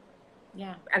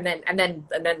 Yeah. And then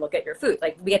look at your food.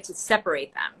 Like, we get to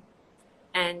separate them.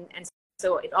 And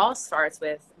so it all starts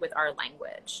with our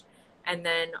language. And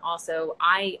then also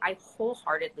I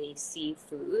wholeheartedly see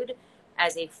food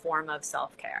as a form of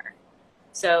self-care.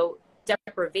 So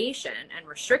deprivation and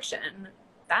restriction,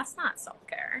 that's not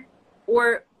self-care.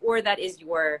 Or that is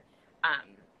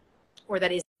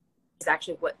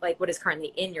actually what is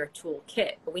currently in your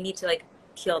toolkit, but we need to like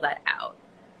peel that out.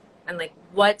 And like,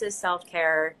 what does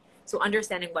self-care, so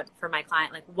understanding what for my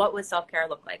client, like what would self-care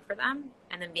look like for them,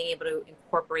 and then being able to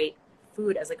incorporate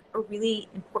food as like a really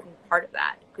important part of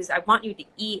that, because I want you to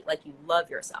eat like you love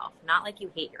yourself, not like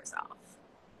you hate yourself,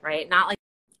 right? Not like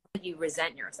you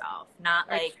resent yourself, not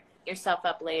like yourself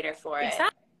up later for it.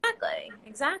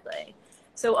 Exactly.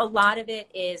 So a lot of it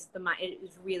is it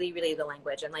is really, really the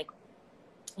language, and like,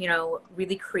 you know,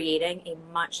 really creating a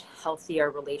much healthier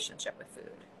relationship with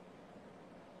food.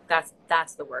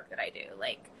 That's the work that I do.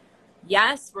 Like,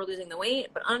 yes, we're losing the weight,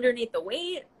 but underneath the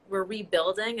weight, we're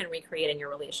rebuilding and recreating your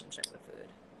relationship with food.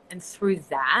 And through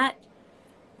that,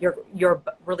 your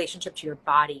relationship to your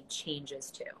body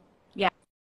changes too. Yeah.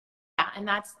 And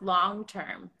that's long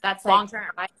term. That's long like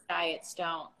term. Diets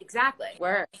don't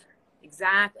work.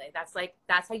 Exactly.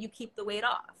 That's how you keep the weight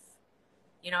off.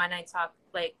 You know, and I talk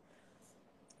like,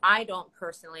 I don't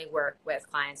personally work with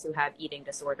clients who have eating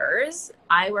disorders.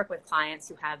 I work with clients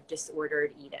who have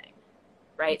disordered eating,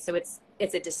 right? So it's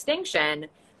a distinction.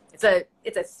 It's a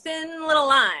thin little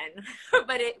line,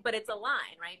 but it's a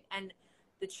line, right? And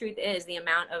the truth is, the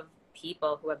amount of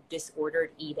people who have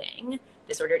disordered eating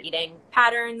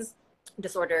patterns,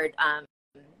 disordered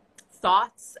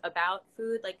thoughts about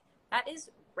food, like that is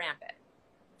rampant.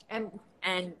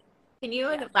 And can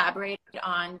you yeah. elaborate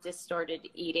on distorted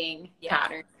eating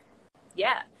pattern?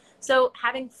 Yeah. So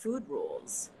having food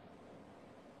rules,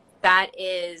 that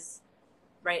is,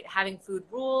 right, having food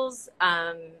rules,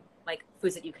 like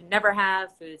foods that you can never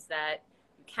have, foods that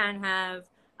you can have,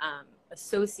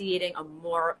 associating a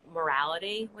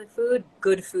morality with food,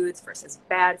 good foods versus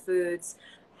bad foods,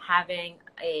 having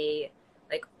a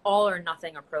like all or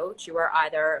nothing approach. You are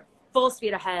either full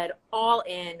speed ahead, all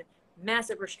in,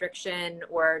 massive restriction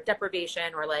or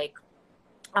deprivation, or like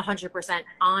 100%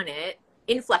 on it,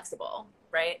 inflexible,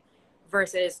 right?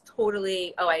 Versus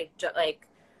totally, I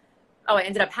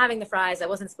ended up having the fries, I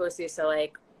wasn't supposed to, so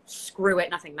like screw it,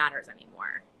 nothing matters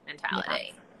anymore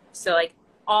mentality. Yeah. So like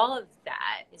all of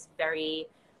that is very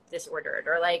disordered.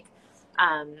 Or like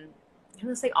I want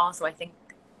to say also, I think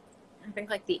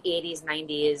like the 80s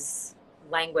 90s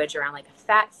language around like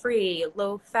fat free,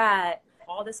 low fat,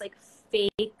 all this like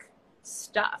fake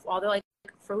stuff, all the like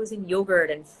frozen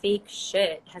yogurt and fake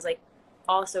shit has like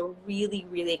also really,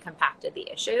 really compacted the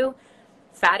issue.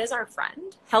 Fat is our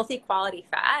friend. Healthy quality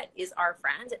fat is our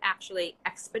friend. It actually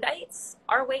expedites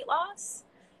our weight loss.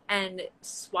 And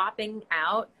swapping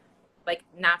out like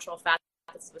natural fat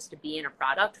that's supposed to be in a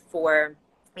product for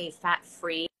a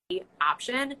fat-free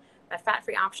option, that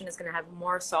fat-free option is going to have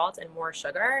more salt and more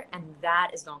sugar, and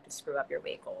that is going to screw up your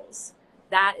weight goals.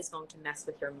 That is going to mess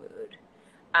with your mood.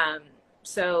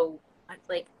 So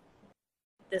like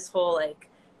this whole like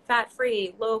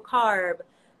fat-free, low carb,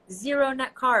 zero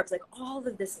net carbs, like all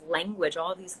of this language,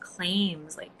 all of these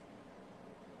claims, like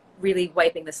really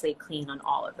wiping the slate clean on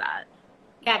all of that.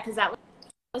 Yeah, because that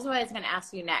was what I was going to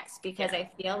ask you next, because I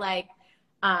feel like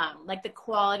the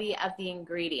quality of the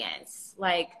ingredients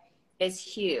like is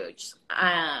huge.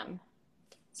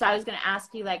 So I was going to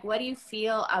ask you, like, what do you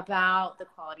feel about the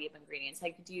quality of ingredients?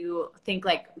 Like, do you think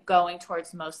like going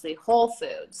towards mostly whole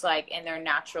foods, like in their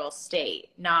natural state,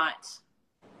 not,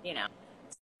 you know,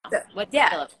 what do you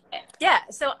feel of it? Yeah.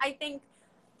 So I think,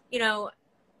 you know,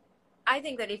 I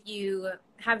think that if you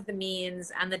have the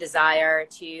means and the desire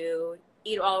to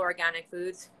eat all organic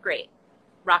foods, great,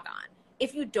 rock on.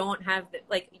 If you don't have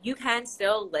you can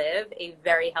still live a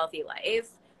very healthy life.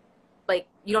 Like,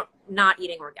 you don't, not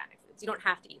eating organic foods. You don't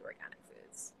have to eat organic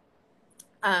foods.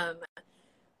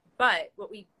 But what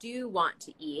we do want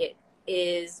to eat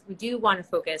is we do want to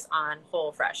focus on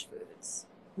whole, fresh foods,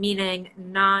 meaning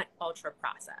not ultra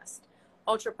processed.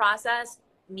 Ultra processed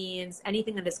means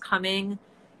anything that is coming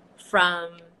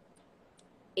from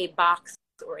a box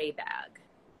or a bag.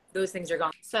 Those things are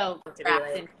going to be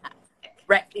wrapped in plastic.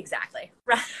 Right, exactly.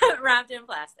 Wrapped in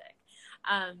plastic.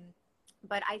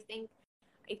 But I think,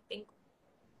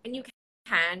 and you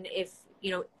can, if,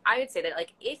 you know, I would say that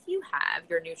like if you have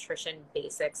your nutrition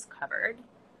basics covered,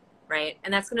 right?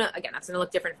 And that's gonna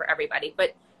look different for everybody,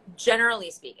 but generally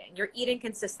speaking, you're eating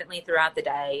consistently throughout the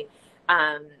day.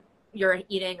 You're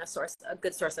eating a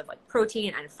good source of like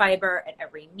protein and fiber at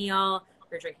every meal.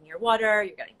 You're drinking your water.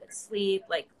 You're getting good sleep.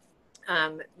 Like,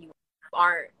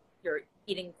 you're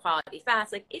eating quality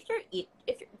fats. Like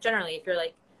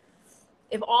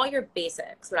if all your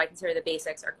basics, what I consider the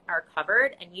basics, are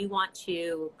covered, and you want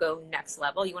to go next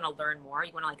level, you want to learn more,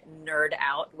 you want to like nerd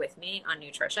out with me on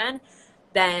nutrition,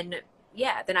 then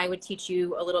I would teach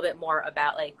you a little bit more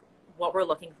about like what we're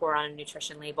looking for on a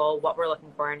nutrition label, what we're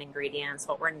looking for in ingredients,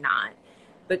 what we're not.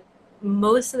 But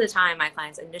most of the time my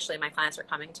clients are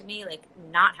coming to me like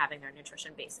not having their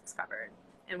nutrition basics covered.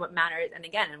 And what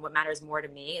matters more to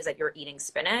me is that you're eating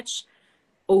spinach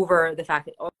over the fact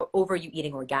that over you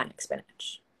eating organic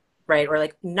spinach, right? Or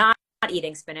like not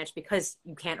eating spinach because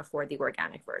you can't afford the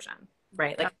organic version,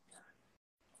 right? Like,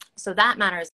 so that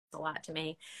matters a lot to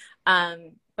me.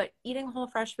 But eating whole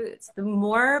fresh foods, the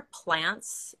more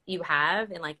plants you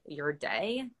have in like your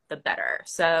day, the better.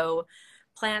 So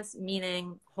plants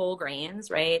meaning whole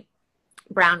grains, right?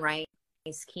 Brown rice,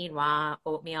 quinoa,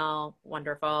 oatmeal,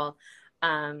 wonderful.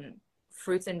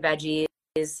 Fruits and veggies,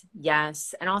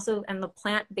 yes. And the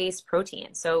plant-based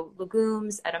protein. So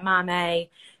legumes, edamame,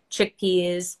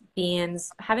 chickpeas,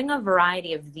 beans, having a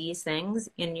variety of these things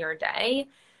in your day,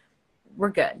 we're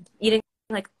good.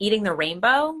 Eating the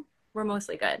rainbow, we're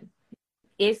mostly good.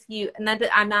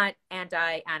 I'm not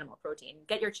anti-animal protein.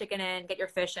 Get your chicken in, get your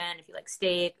fish in. If you like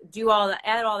steak,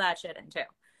 add all that shit in too,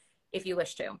 if you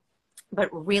wish to. But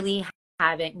really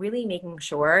making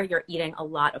sure you're eating a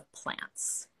lot of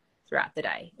plants throughout the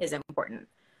day is important.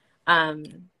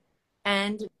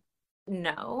 And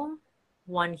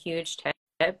one huge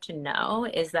tip to know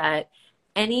is that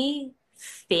any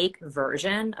fake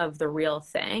version of the real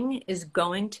thing is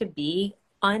going to be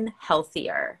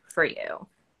unhealthier for you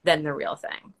than the real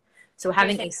thing. So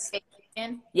having fake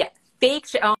chicken? Yeah,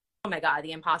 oh my God,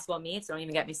 the impossible meats, don't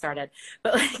even get me started.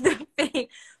 But like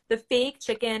the fake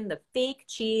chicken, the fake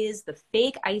cheese, the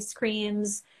fake ice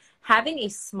creams, having a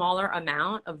smaller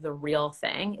amount of the real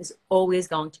thing is always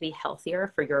going to be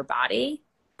healthier for your body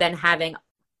than having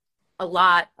a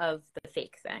lot of the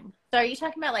fake thing. So are you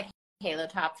talking about like Halo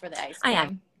Top for the ice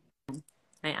cream?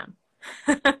 I am.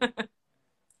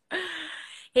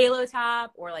 Halo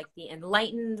Top, or like the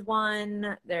enlightened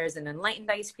one. There's an enlightened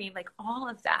ice cream, like all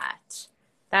of that.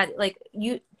 And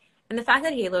the fact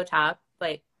that Halo Top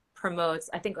like promotes,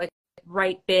 I think like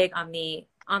right big on the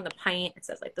pint, it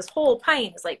says like this whole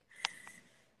pint is like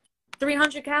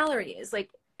 300 calories, like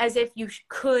as if you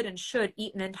could and should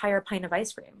eat an entire pint of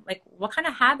ice cream. Like what kind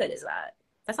of habit is that?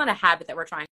 That's not a habit that we're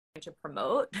trying to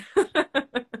promote.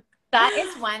 That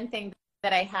is one thing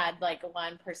that I had like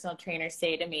one personal trainer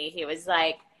say to me. He was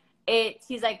like,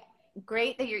 he's like,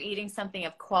 great that you're eating something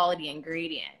of quality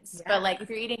ingredients, but like if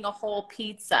you're eating a whole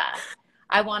pizza,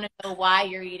 I want to know why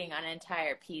you're eating an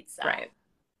entire pizza. Right.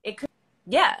 It could,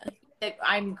 yeah.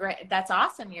 I'm great. That's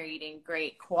awesome. You're eating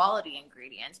great quality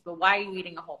ingredients, but why are you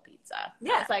eating a whole pizza?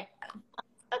 Yeah. It's like,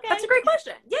 okay. That's a great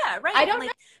question. Yeah. Right. I don't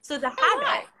know. So the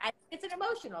habit, it's an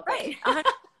emotional thing. Right.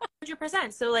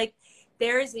 100%. So like,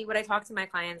 there's what I talk to my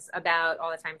clients about all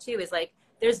the time too, is like,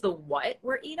 there's the what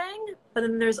we're eating, but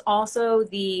then there's also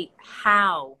the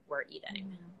how we're eating.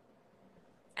 Mm-hmm.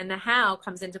 And the how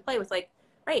comes into play with like,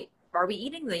 right, are we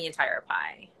eating the entire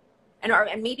pie?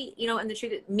 And maybe, and the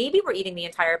truth is, maybe we're eating the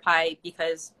entire pie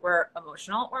because we're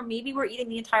emotional, or maybe we're eating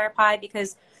the entire pie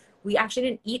because we actually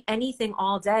didn't eat anything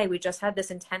all day. We just had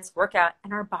this intense workout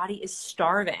and our body is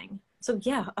starving. So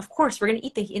yeah, of course we're going to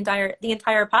eat the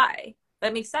entire pie.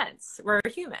 That makes sense. We're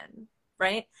human,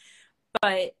 right?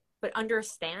 But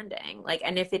understanding, like,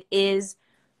 and if it is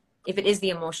the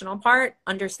emotional part,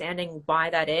 understanding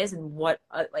why that is and what,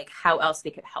 like how else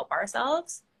we could help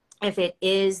ourselves. If it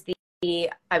is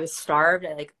I was starved,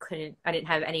 I didn't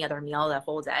have any other meal that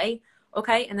whole day.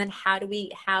 Okay. And then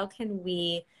how can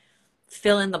we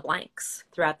fill in the blanks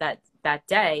throughout that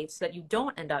day so that you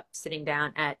don't end up sitting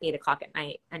down at 8:00 at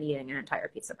night and eating an entire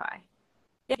pizza pie?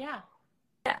 Yeah.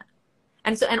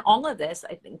 And all of this,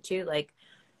 I think too, like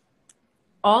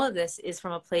all of this is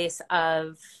from a place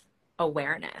of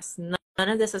awareness. None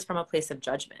of this is from a place of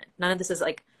judgment. None of this is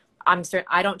like, I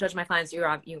don't judge my clients.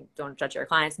 You don't judge your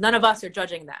clients. None of us are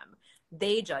judging them.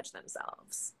 They judge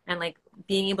themselves. And like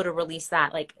being able to release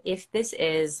that, like if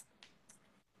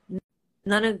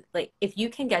you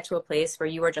can get to a place where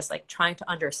you are just like trying to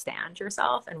understand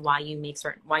yourself and why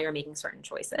you're making certain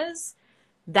choices,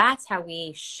 that's how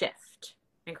we shift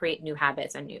and create new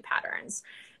habits and new patterns.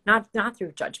 Not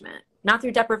through judgment, not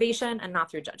through deprivation, and not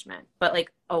through judgment, but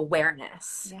like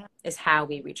awareness is how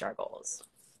we reach our goals.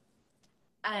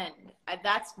 And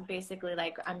that's basically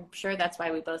like, I'm sure that's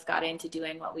why we both got into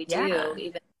doing what we do,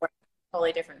 even if we're in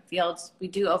totally different fields. We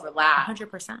do overlap.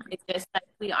 100%. It's just that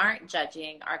we aren't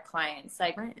judging our clients.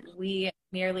 Like we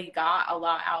merely got a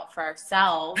lot out for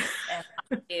ourselves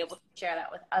and be able to share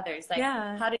that with others. Like,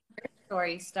 how did your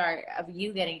story start of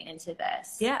you getting into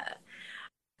this? Yeah.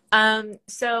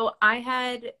 So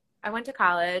I went to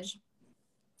college,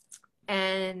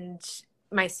 and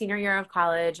my senior year of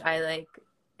college, I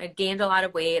gained a lot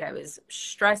of weight. I was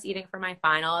stress eating for my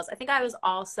finals. I think I was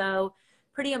also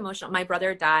pretty emotional. My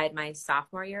brother died my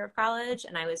sophomore year of college,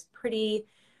 and I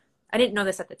didn't know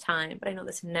this at the time, but I know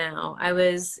this now. I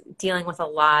was dealing with a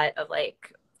lot of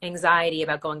like anxiety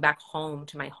about going back home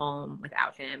to my home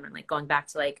without him, and like going back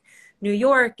to like New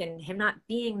York and him not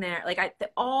being there. Like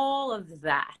all of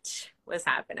that was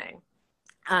happening.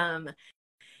 And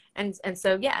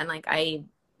so, yeah. And like, I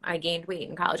gained weight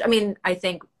in college. I mean, I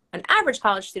think an average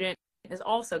college student is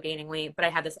also gaining weight, but I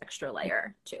had this extra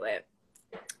layer to it.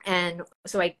 And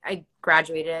so I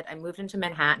graduated, I moved into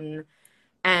Manhattan,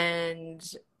 and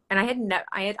I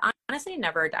had honestly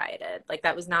never dieted. Like,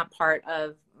 that was not part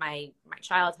of my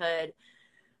childhood.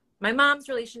 My mom's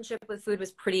relationship with food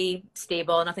was pretty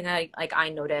stable. Nothing I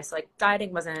noticed. Like,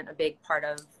 dieting wasn't a big part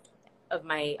of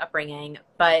my upbringing,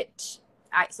 but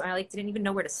I like didn't even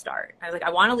know where to start. I was like, I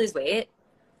want to lose weight.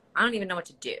 I don't even know what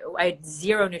to do. I had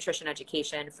zero nutrition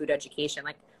education, food education.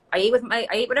 Like, I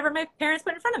ate whatever my parents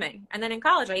put in front of me. And then in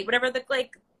college, I ate whatever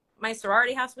my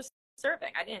sorority house was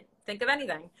serving. I didn't think of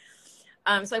anything.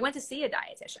 So I went to see a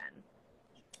dietitian,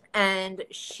 and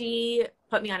she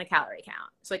put me on a calorie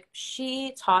count. So like,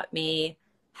 she taught me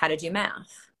how to do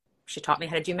math. She taught me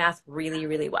how to do math really,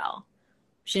 really well.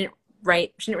 She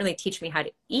didn't really teach me how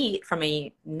to eat from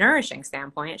a nourishing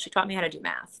standpoint. She taught me how to do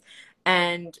math,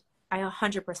 and I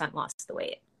 100% lost the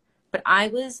weight. But I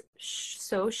was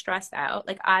so stressed out.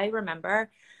 Like, I remember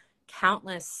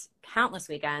countless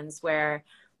weekends where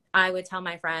I would tell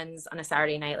my friends on a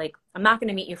Saturday night, like, I'm not going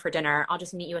to meet you for dinner. I'll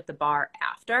just meet you at the bar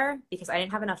after, because I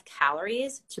didn't have enough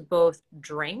calories to both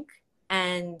drink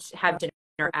and have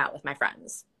dinner out with my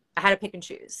friends. I had to pick and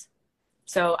choose.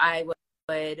 So I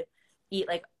would eat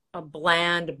like a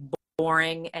bland,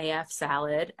 boring AF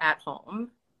salad at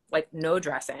home, like no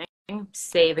dressing,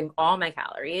 saving all my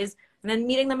calories, and then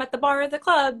meeting them at the bar or the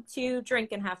club to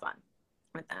drink and have fun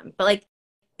with them. But like,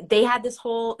 they had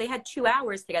 2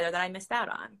 hours together that I missed out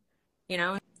on, you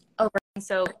know? Over.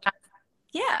 So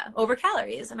yeah, over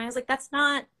calories. And I was like, it's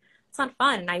not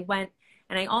fun. And I went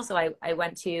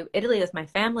to Italy with my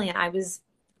family, and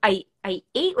I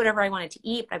ate whatever I wanted to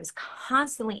eat, but I was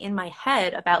constantly in my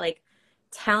head about like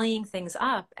tallying things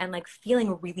up and like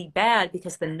feeling really bad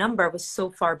because the number was so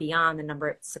far beyond the number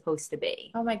it's supposed to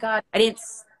be. Oh my God. I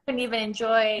couldn't even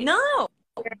enjoy your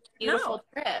beautiful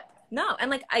trip. No. And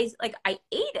like, I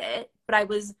ate it, but I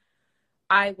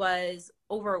was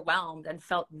overwhelmed and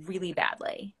felt really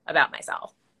badly about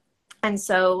myself. And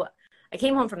so I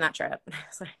came home from that trip, and I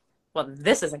was like, well,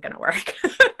 this isn't going to work.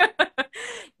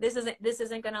 This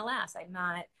isn't going to last.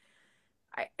 I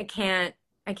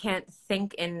can't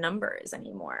think in numbers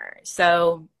anymore.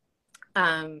 So,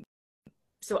 I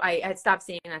had stopped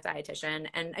seeing that dietitian,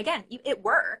 and again, it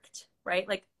worked, right?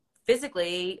 Like,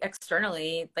 physically,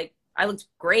 externally, like, I looked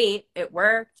great. It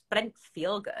worked, but I didn't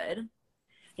feel good.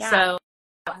 Yeah. So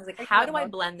I was like, how do I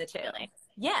blend the two?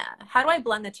 Yeah. How do I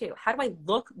blend the two? How do I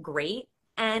look great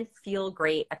and feel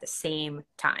great at the same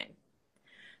time?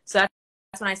 So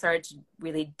that's when I started to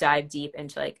really dive deep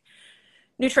into like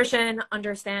nutrition,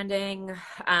 understanding,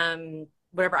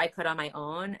 whatever I could on my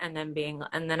own. And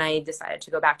then I decided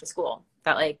to go back to school.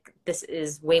 Felt like this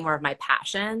is way more of my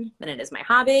passion than it is my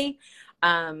hobby.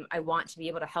 I want to be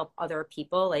able to help other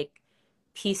people like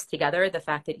piece together the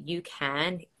fact that you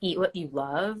can eat what you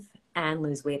love and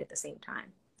lose weight at the same time,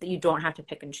 that you don't have to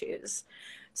pick and choose.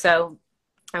 So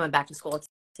I went back to school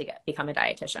to become a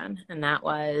dietitian, and that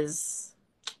was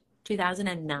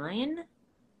 2009.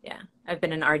 Yeah, I've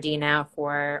been an RD now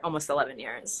for almost 11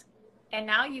 years. And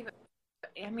now you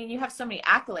have so many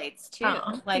accolades too.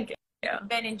 Like, you've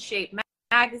been in Shape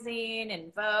magazine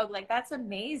and Vogue. Like, that's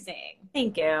amazing.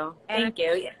 Thank you. Thank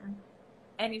you. Yeah.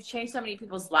 And you've changed so many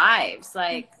people's lives.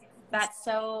 Like, that's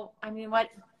so, I mean,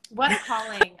 what a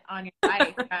calling on your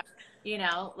life, you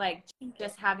know, like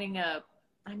just having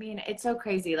it's so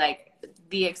crazy. Like,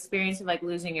 the experience of like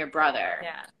losing your brother.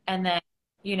 Yeah. And then,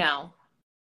 you know,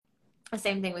 the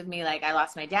same thing with me. Like, I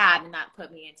lost my dad, and that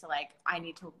put me into like, I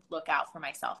need to look out for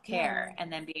my self-care,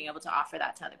 and then being able to offer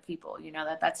that to other people, you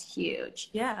know, that's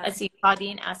huge. Yeah. Let's see.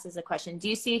 Claudine asks us a question. Do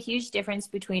you see a huge difference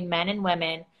between men and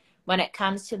women when it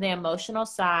comes to the emotional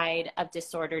side of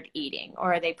disordered eating,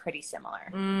 or are they pretty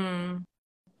similar?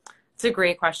 It's a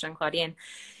great question, Claudine.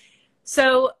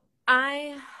 So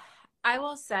I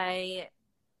will say,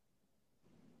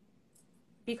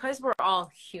 because we're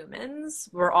all humans,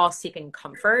 we're all seeking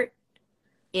comfort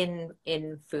in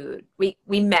food. We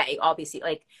may all be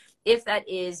like, if that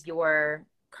is your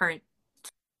current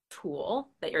tool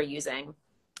that you're using,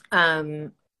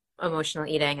 emotional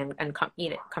eating and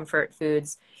comfort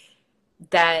foods,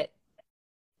 that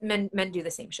men do the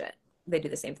same shit. They do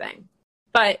the same thing.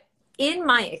 But in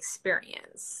my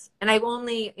experience, and I've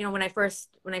only, when I first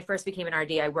became an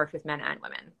RD, I worked with men and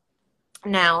women.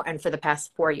 Now, and for the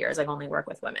past 4 years, I've only worked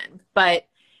with women. But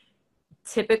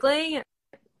typically,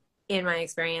 in my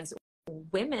experience,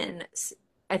 women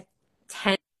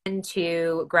tend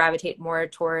to gravitate more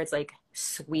towards like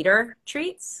sweeter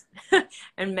treats,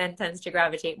 and men tends to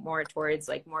gravitate more towards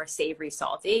like more savory,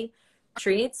 salty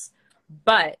treats.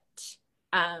 But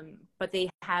they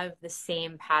have the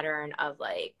same pattern of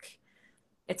like,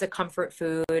 it's a comfort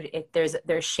food.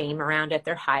 There's shame around it.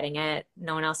 They're hiding it.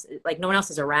 No one else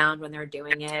is around when they're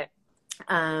doing it.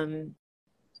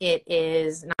 It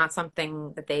is not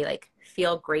something that they like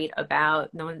feel great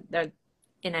about. No one they're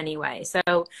in any way.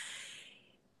 So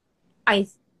I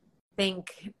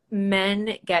think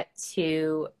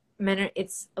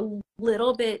it's a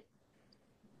little bit,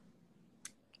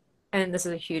 and this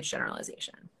is a huge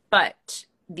generalization, but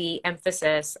the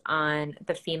emphasis on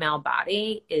the female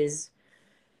body is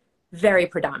very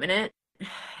predominant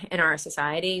in our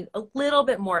society, a little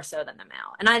bit more so than the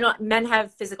male. And men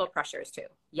have physical pressures too.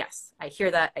 Yes, I hear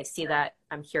that. I see that.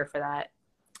 I'm here for that.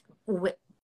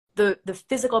 The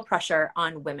physical pressure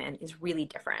on women is really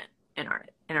different in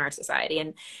our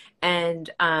society. And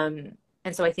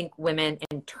so I think women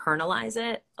internalize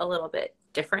it a little bit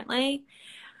differently.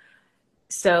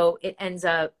 So it ends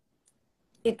up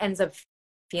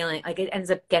feeling like it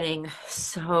ends up getting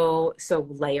so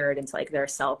layered into like their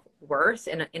self-worth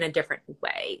in a different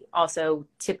way. Also,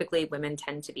 typically women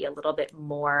tend to be a little bit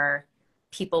more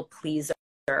people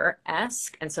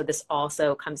pleaser-esque. And so this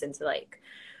also comes into like,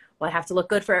 well, I have to look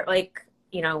good for like,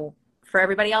 for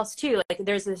everybody else too. Like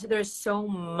there's so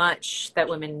much that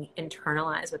women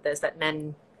internalize with this that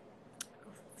men,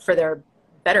 for their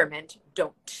betterment,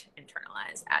 don't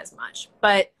internalize as much.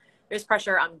 But there's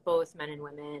pressure on both men and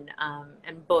women,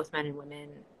 and both men and women,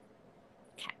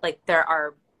 like there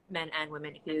are men and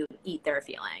women who eat their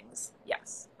feelings.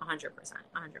 Yes, 100%,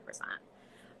 100%.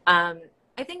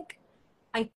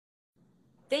 I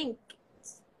think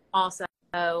also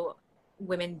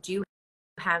women do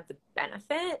have the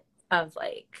benefit of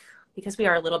like, because we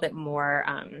are a little bit more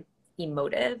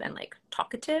emotive and like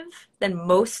talkative than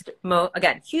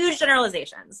again, huge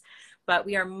generalizations, but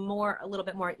we are a little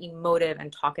bit more emotive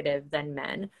and talkative than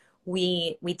men.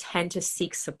 We tend to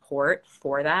seek support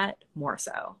for that more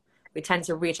so. We tend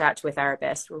to reach out to a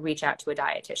therapist, or reach out to a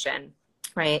dietitian,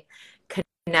 right?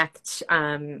 Connect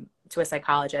to a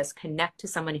psychologist, connect to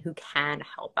someone who can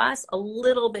help us a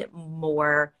little bit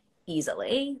more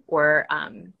easily. Or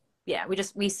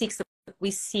we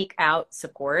seek out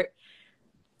support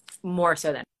more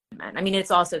so than men. I mean,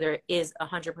 it's also, there is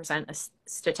 100%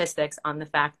 statistics on the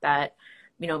fact that,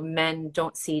 men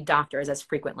don't see doctors as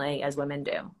frequently as women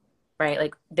do, right?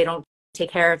 Like they don't take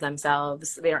care of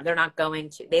themselves. They're not going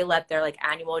to, they let their like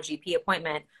annual GP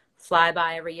appointment fly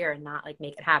by every year and not like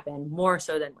make it happen, more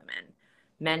so than women.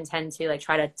 Men tend to like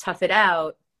try to tough it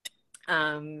out,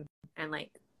 and like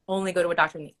only go to a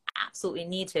doctor when they absolutely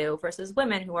need to, versus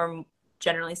women who are,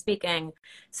 generally speaking,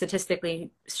 statistically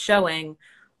showing,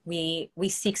 we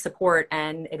seek support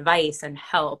and advice and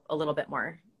help a little bit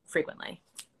more frequently.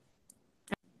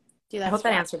 I hope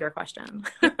that answered your question.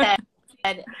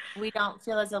 And we don't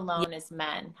feel as alone as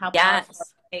men. How Yes. powerful a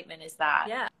statement is that?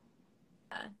 Yeah.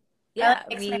 That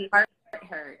makes my heart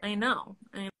hurt. I know.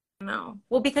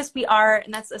 Well, because we are,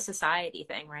 and that's a society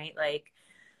thing, right? Like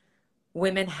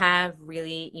women have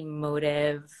really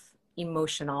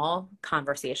emotional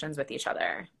conversations with each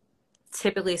other.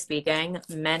 Typically speaking,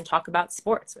 men talk about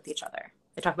sports with each other.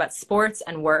 They talk about sports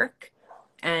and work,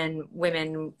 and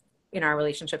women in our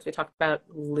relationships, we talk about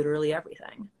literally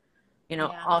everything.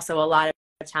 Also a lot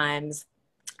of times,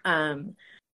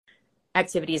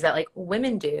 activities that like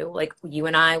women do, like you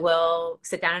and I will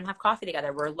sit down and have coffee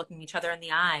together. We're looking each other in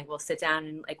the eye. We'll sit down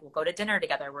and like, we'll go to dinner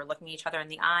together. We're looking each other in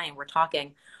the eye and we're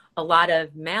talking. A lot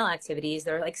of male activities,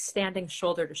 they're like standing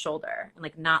shoulder to shoulder and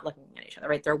like not looking at each other,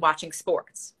 right? They're watching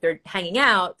sports. They're hanging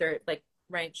out. They're like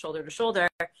right shoulder to shoulder.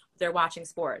 They're watching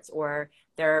sports, or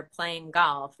they're playing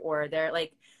golf, or they're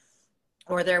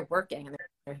working and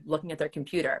they're looking at their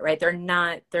computer, right? They don't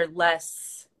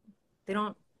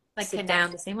like sit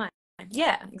down the same way.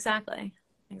 Yeah, exactly.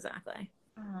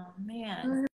 Oh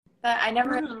man, but I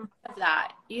never heard of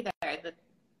that either. That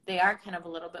they are kind of a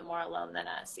little bit more alone than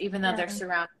us, even though they're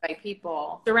surrounded by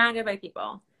people.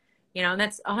 And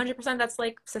that's 100%. That's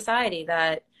like society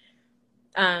that,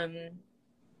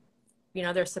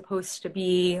 they're supposed to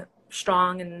be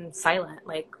strong and silent,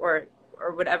 like or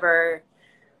whatever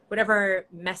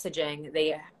messaging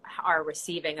they are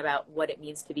receiving about what it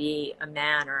means to be a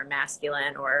man or a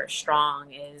masculine or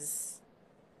strong is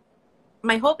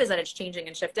my hope is that it's changing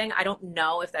and shifting. I don't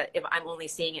know if I'm only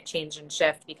seeing it change and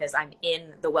shift because I'm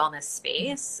in the wellness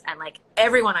space, and like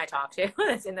everyone I talk to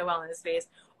that's in the wellness space,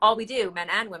 all we do, men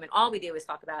and women, all we do is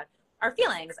talk about our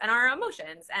feelings and our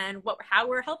emotions and how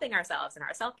we're helping ourselves and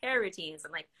our self-care routines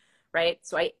and like, right.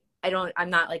 So I'm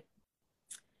not like,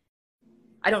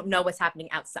 I don't know what's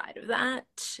happening outside of that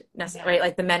necessarily. Right?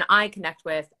 Like the men I connect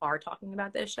with are talking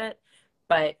about this shit,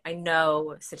 but I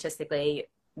know statistically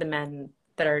the men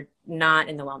that are not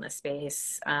in the wellness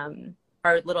space are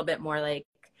a little bit more like,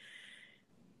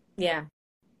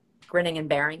 grinning and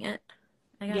bearing it,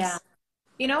 I guess. Yeah.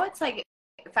 You know, it's like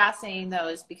fascinating though,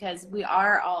 is because we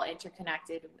are all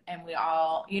interconnected, and we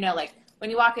all, you know, like when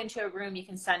you walk into a room, you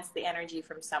can sense the energy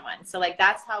from someone. So like,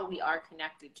 that's how we are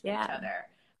connected to each other.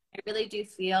 I really do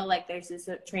feel like there's this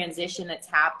transition that's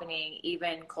happening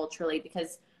even culturally,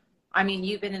 because I mean,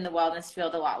 you've been in the wellness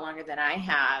field a lot longer than I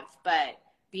have, but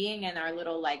being in our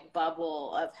little like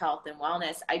bubble of health and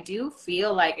wellness, I do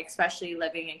feel like, especially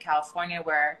living in California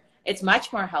where it's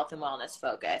much more health and wellness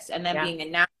focused, and then being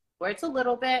in now where it's a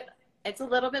little bit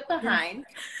behind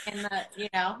in the, you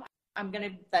know,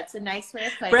 that's a nice way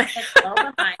of putting it, it's a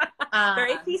little behind.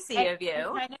 Very PC of you.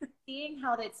 And kind of seeing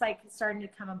how it's like starting to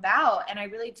come about. And I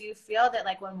really do feel that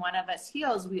like when one of us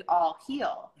heals, we all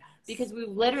heal, because we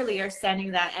literally are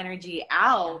sending that energy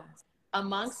out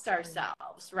amongst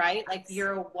ourselves, right? Like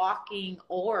you're a walking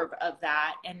orb of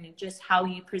that, and just how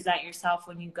you present yourself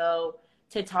when you go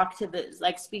to talk to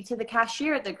speak to the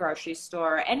cashier at the grocery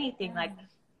store or anything, like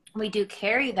we do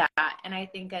carry that. And I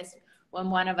think when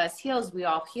one of us heals, we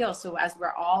all heal. So as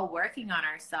we're all working on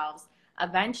ourselves,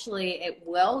 eventually it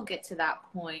will get to that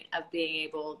point of being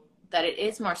able, that it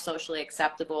is more socially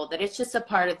acceptable, that it's just a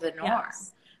part of the norm.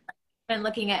 Yes. And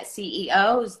looking at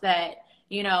CEOs that,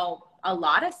 you know, a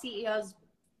lot of CEOs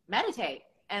meditate,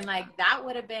 and like that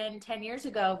would have been 10 years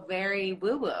ago very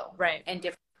woo-woo, right, in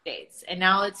different states. And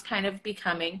now it's kind of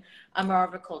becoming a more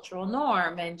of a cultural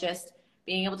norm, and just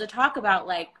being able to talk about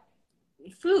like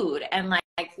food and like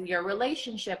your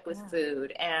relationship with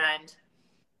food, and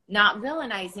not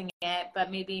villainizing it, but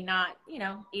maybe not, you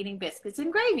know, eating biscuits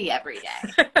and gravy every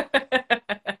day.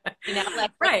 You know,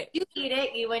 like you eat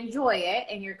it, you enjoy it,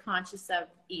 and you're conscious of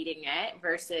eating it,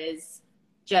 versus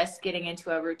just getting into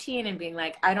a routine and being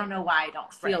like, I don't know why I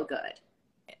don't feel good.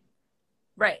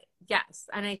 Right. Yes.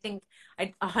 And I think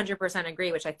I 100%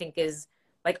 agree, which I think is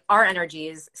like our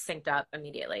energies synced up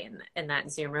immediately in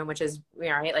that Zoom room, which is,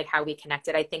 right, like how we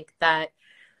connected. I think that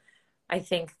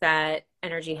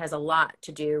energy has a lot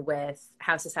to do with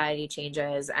how society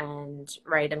changes. And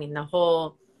right, I mean, the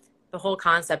whole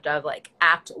concept of like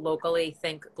act locally,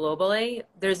 think globally,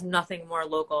 there's nothing more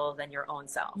local than your own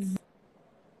self.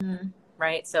 Mm-hmm.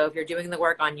 Right? So if you're doing the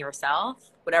work on yourself,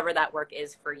 whatever that work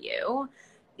is for you,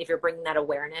 if you're bringing that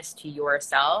awareness to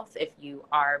yourself, if you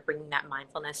are bringing that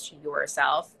mindfulness to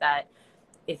yourself, that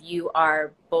if you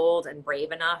are bold and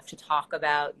brave enough to talk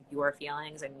about your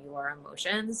feelings and your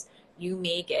emotions, you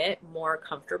make it more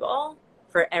comfortable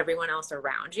for everyone else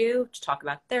around you to talk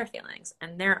about their feelings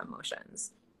and their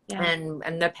emotions,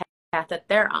 and the path that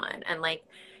they're on, and like,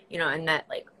 you know, and that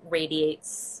like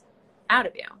radiates out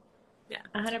of you. Yeah,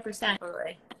 100%.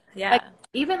 Totally. Yeah. Like,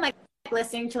 even like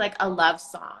listening to like a love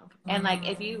song, and like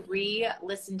if you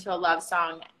re-listen to a love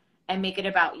song and make it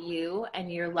about you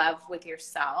and your love with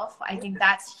yourself, I think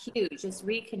that's huge. Just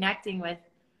reconnecting with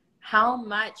how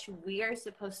much we are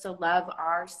supposed to love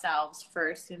ourselves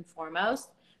first and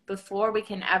foremost before we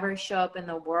can ever show up in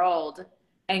the world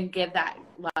and give that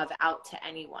love out to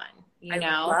anyone. You know,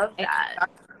 I love that.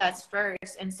 That's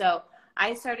first. And so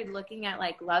I started looking at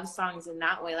like love songs in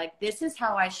that way. Like, this is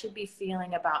how I should be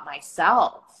feeling about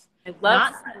myself. I love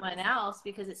not that. Someone else,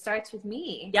 because it starts with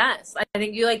me. Yes. I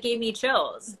think you like gave me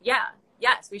chills. Yeah.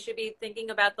 Yes. We should be thinking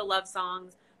about the love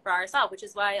songs for ourselves, which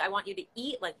is why I want you to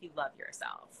eat like you love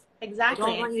yourself. Exactly. I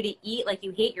don't want you to eat like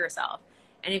you hate yourself.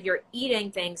 And if you're eating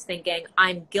things thinking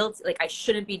I'm guilty, like I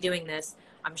shouldn't be doing this,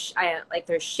 like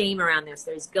there's shame around this,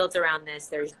 there's guilt around this,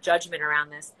 there's judgment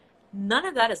around this, none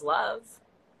of that is love.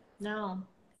 No.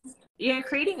 You're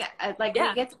creating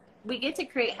we get to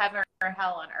create heaven or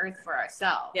hell on earth for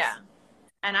ourselves. Yeah.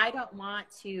 And I don't want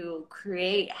to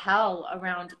create hell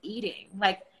around eating.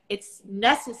 Like, it's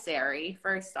necessary,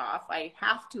 first off. I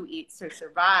have to eat to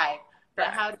survive. But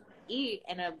how to eat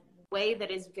in a way that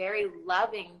is very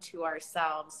loving to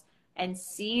ourselves and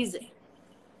sees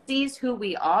who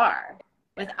we are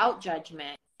without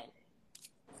judgment.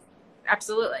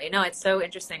 Absolutely. No, it's so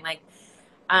interesting. Like,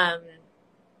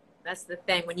 that's the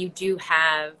thing. When you do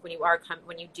have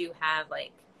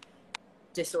like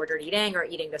disordered eating or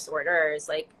eating disorders,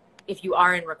 like if you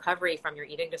are in recovery from your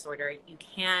eating disorder, you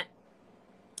can't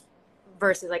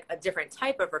versus like a different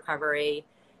type of recovery,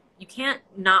 you can't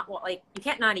not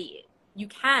eat. You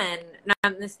can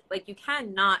not you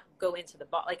cannot go into the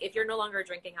bar. Like if you're no longer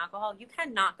drinking alcohol, you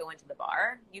cannot go into the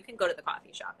bar. You can go to the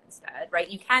coffee shop instead, right?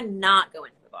 You cannot go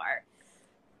into the bar.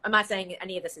 I'm not saying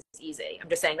any of this is easy. I'm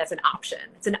just saying that's an option.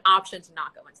 It's an option to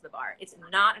not go into the bar. It's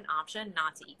not an option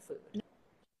not to eat food.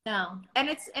 No.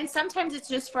 And sometimes it's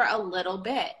just for a little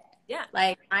bit. Yeah.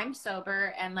 Like I'm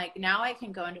sober and like now I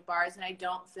can go into bars and I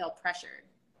don't feel pressured.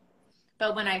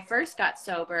 But when I first got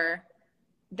sober,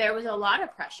 there was a lot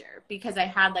of pressure because I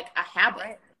had like a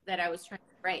habit that I was trying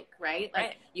to break, right?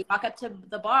 Like you walk up to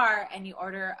the bar and you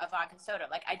order a vodka soda.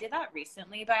 Like I did that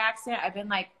recently by accident. I've been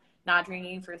like not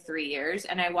drinking for 3 years.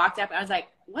 And I walked up and I was like,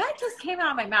 what just came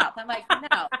out of my mouth? I'm like, no,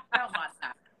 I don't want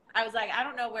that. I was like, I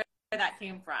don't know where that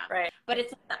came from. Right. But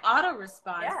it's an auto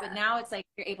response, but now it's like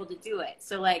you're able to do it.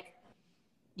 So like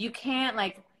you can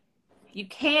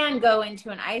go into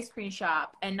an ice cream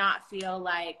shop and not feel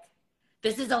like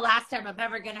this is the last time I'm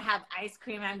ever going to have ice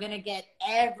cream. I'm going to get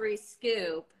every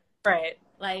scoop. Right.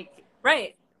 Like,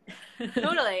 right.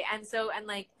 Totally. And so, and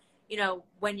like, you know,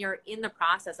 when you're in the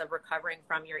process of recovering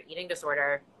from your eating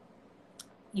disorder,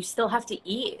 you still have to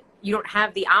eat. You don't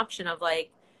have the option of like,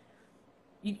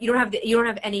 you don't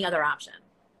have any other option.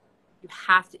 You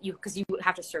have to, because you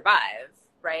have to survive.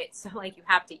 Right. So like you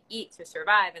have to eat to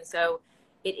survive. And so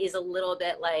it is a little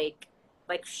bit like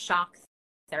shock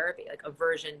therapy, like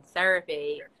aversion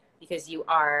therapy, because you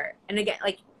are, and again,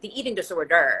 like the eating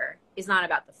disorder is not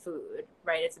about the food,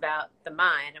 right? It's about the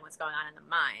mind and what's going on in the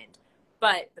mind.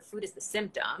 But the food is the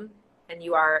symptom, and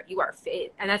you are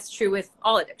and that's true with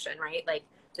all addiction, right? Like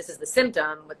this is the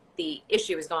symptom, what the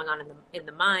issue is going on in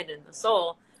the mind and the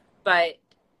soul, but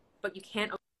you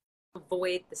can't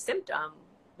avoid the symptom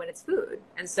when it's food.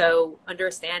 And so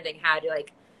understanding how do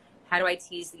I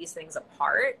tease these things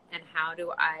apart, and how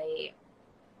do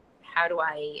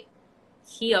I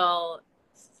heal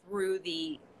through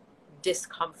the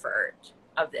discomfort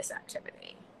of this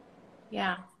activity?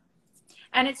 Yeah.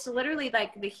 And it's literally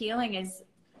like the healing is,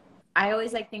 I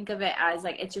always like think of it as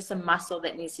like, it's just a muscle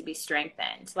that needs to be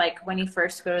strengthened. Like when you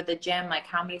first go to the gym, like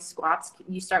how many squats,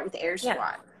 you start with air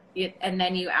squat and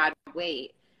then you add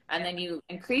weight and then you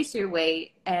increase your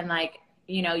weight and like,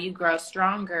 you know, you grow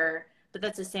stronger, but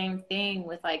that's the same thing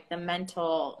with like the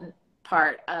mental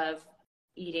part of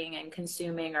eating and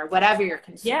consuming or whatever you're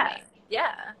consuming.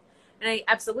 Yeah. And I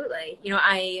absolutely, you know,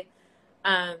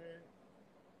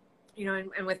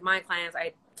 and with my clients,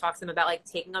 I talk to them about like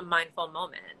taking a mindful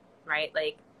moment, right?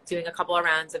 Like doing a couple of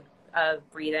rounds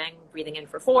of breathing in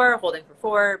for 4, holding for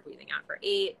 4, breathing out for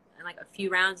 8, and like a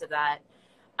few rounds of that.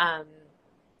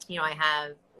 You know, I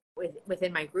have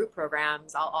within my group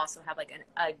programs, I'll also have like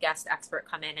a guest expert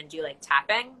come in and do like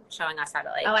tapping, showing us how to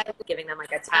like, giving them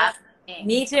like a tap.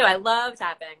 Me too. I love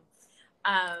tapping.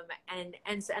 And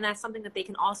that's something that you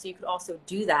could also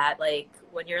do that. Like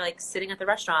when you're like sitting at the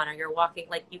restaurant or you're walking,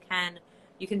 like you can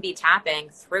be tapping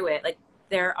through it. Like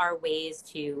there are ways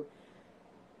to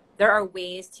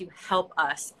help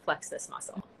us flex this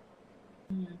muscle.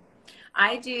 Mm-hmm.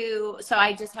 I do. So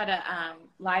I just had a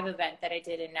live event that I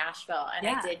did in Nashville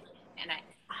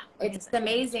it's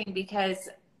amazing because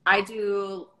I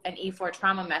do an E4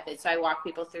 trauma method. So I walk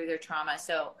people through their trauma.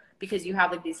 So because you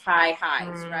have like these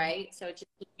highs, right? So it just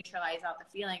neutralizes out the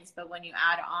feelings. But when you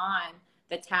add on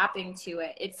the tapping to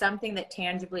it, it's something that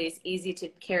tangibly is easy to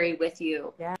carry with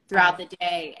you throughout the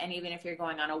day. And even if you're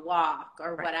going on a walk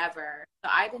or whatever.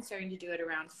 So I've been starting to do it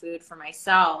around food for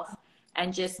myself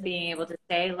and just being able to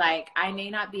say like, I may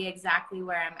not be exactly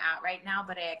where I'm at right now,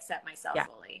 but I accept myself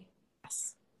fully.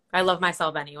 Yes. I love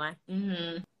myself anyway.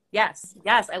 Mm-hmm. Yes.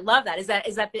 I love that. Is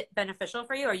that beneficial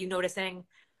for you? Are you noticing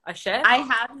a shift? I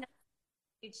have noticed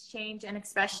a huge change, and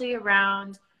especially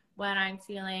around when I'm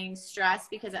feeling stressed,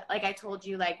 because like I told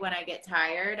you, like when I get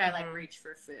tired, I like reach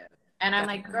for food, and I'm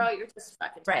like, girl, you're just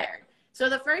fucking tired. So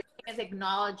the first thing is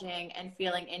acknowledging and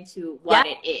feeling into what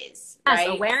it is, right?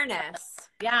 Awareness.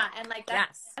 Yeah, and like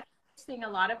that's the thing. A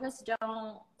lot of us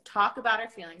don't talk about our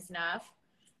feelings enough,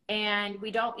 and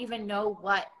we don't even know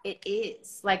what it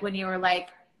is. Like when you were like,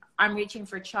 I'm reaching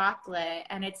for chocolate,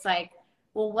 and it's like,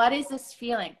 well, what is this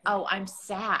feeling? Oh, I'm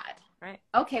sad. Right.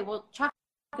 Okay, well,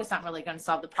 chocolate's not really going to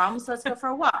solve the problem, so let's go for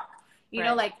a walk. You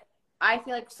know, like, I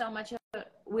feel like so much of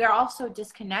we are all so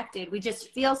disconnected. We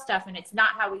just feel stuff, and it's not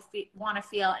how we want to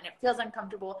feel, and it feels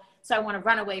uncomfortable, so I want to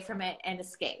run away from it and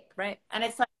escape. Right. And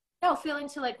it's like, no, feel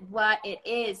into, like, what it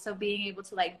is. So being able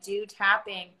to, like, do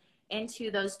tapping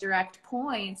into those direct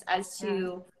points as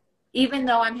to, even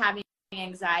though I'm having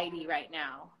anxiety right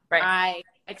now, I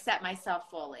accept myself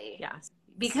fully. Yes.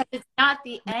 Because it's not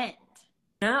the end.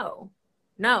 No,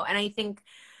 No. And I think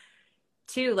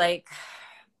too, like,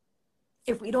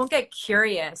 if we don't get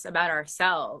curious about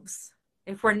ourselves,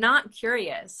 if we're not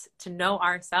curious to know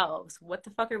ourselves, what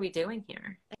the fuck are we doing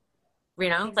here? You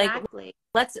know, Exactly.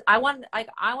 like, I want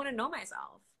to know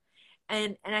myself.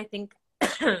 And I think,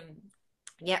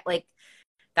 yeah, like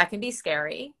that can be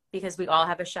scary because we all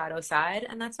have a shadow side,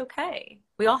 and that's okay.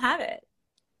 We all have it.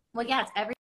 Well, yeah, it's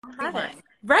everyone.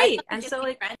 Right. And so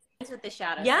like, friends with the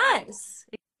shadow yes,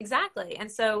 side. exactly.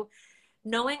 And so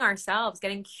knowing ourselves,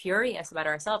 getting curious about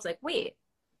ourselves, like, wait,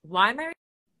 why am I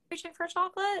reaching for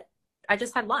chocolate? I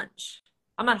just had lunch.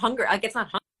 I'm not hungry. Like, it's not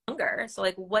hunger. So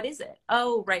like, what is it?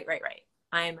 Oh, right.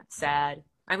 I'm sad.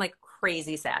 I'm like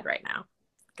crazy sad right now.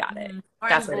 Got it.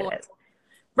 That's what it is.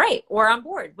 Right. Or I'm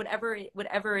bored, whatever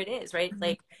it is, right?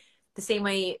 Like the same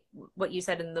way what you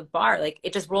said in the bar, like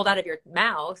it just rolled out of your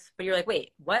mouth, but you're like,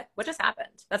 wait, what just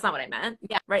happened? That's not what I meant.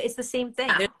 Yeah. Right. It's the same thing.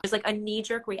 There's like a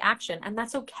knee-jerk reaction, and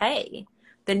that's okay.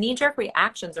 The knee-jerk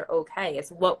reactions are okay.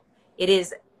 It's what it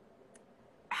is.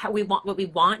 What we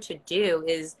want to do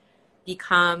is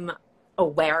become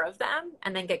aware of them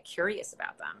and then get curious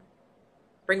about them.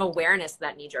 Bring awareness to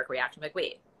that knee-jerk reaction. Like,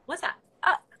 wait, what's that?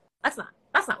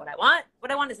 That's not what I want.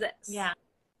 What I want is this. Yeah.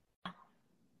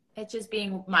 It's just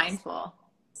being mindful.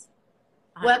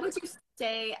 What would you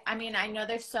say? I mean, I know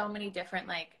there's so many different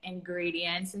like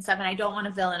ingredients and stuff, and I don't want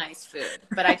to villainize food,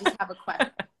 but I just have a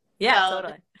question. Yeah, so,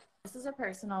 totally. This is a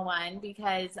personal one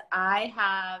because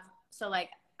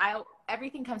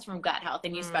everything comes from gut health,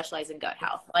 and you specialize in gut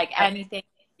health. Like anything,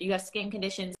 you have skin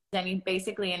conditions,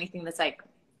 basically anything that's like,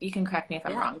 you can correct me if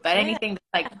I'm wrong, but anything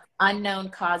that's like unknown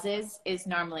causes is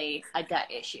normally a gut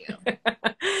issue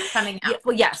coming out.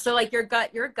 Well, yeah. So like your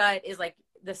gut is like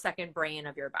the second brain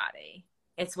of your body.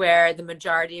 It's where the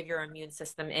majority of your immune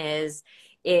system is.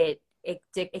 It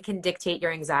can dictate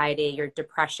your anxiety, your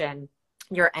depression,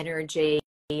 your energy,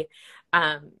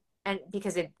 and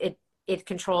because it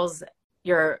controls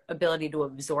your ability to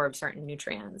absorb certain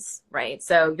nutrients, right?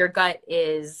 So your gut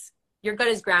is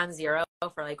ground zero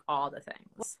for like all the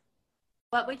things.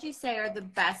 What would you say are the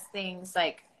best things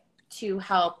like to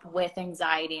help with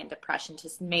anxiety and depression to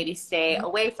maybe stay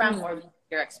away from or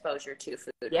your exposure to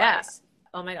food? Yeah.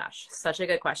 Oh my gosh, such a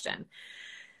good question.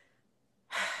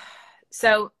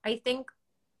 So I think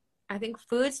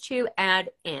foods to add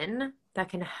in that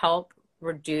can help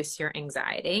reduce your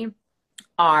anxiety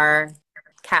are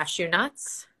cashew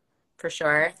nuts, for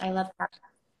sure. I love that.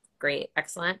 Great.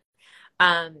 Excellent.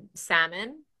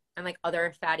 Salmon and like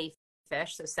other fatty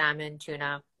fish. So salmon,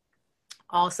 tuna.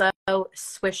 Also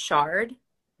Swiss chard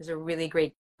is a really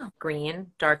great green,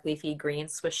 dark leafy green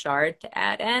Swiss chard to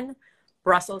add in.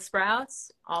 Brussels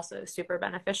sprouts, also super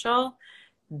beneficial.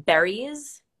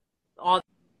 Berries, all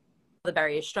the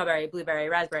berries, strawberry, blueberry,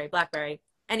 raspberry, blackberry,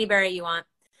 any berry you want.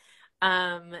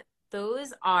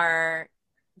 Those are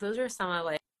some of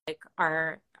like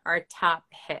our top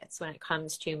hits when it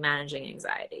comes to managing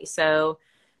anxiety. So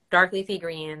dark leafy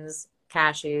greens,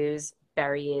 cashews,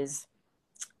 berries,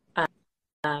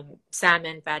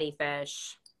 salmon, fatty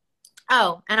fish.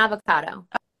 Oh, and avocado.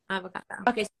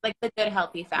 Okay, so like the good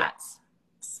healthy fats.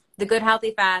 Yes. The good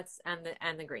healthy fats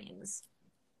and the greens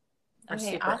are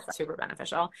awesome. super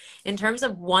beneficial. In terms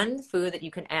of one food that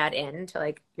you can add in to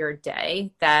like your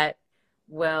day that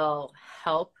will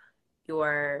help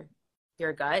your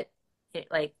gut,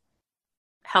 like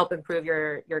help improve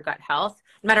your gut health,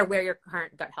 no matter where your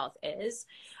current gut health is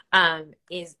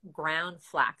ground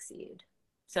flaxseed.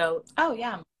 So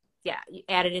you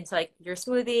add it into like your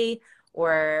smoothie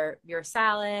or your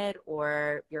salad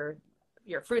or your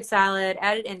fruit salad.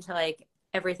 Add it into like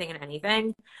everything and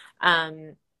anything.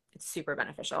 It's super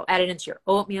beneficial. Add it into your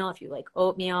oatmeal if you like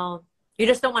oatmeal. You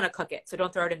just don't want to cook it, so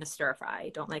don't throw it in a stir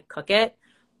fry. Don't like cook it,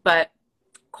 but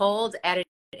cold, add it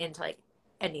into like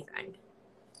anything.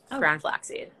 Ground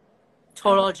flaxseed,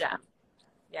 total gem.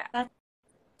 Yeah, that's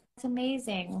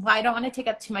amazing. Well, I don't want to take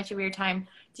up too much of your time.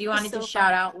 Do you want to just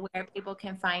shout out where people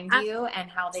can find you and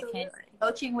how they can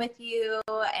coaching with you?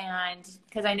 And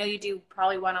because I know you do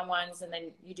probably one-on-ones and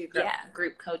then you do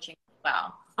group coaching as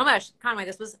well. Oh my gosh, Conway,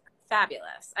 this was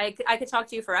fabulous. I could talk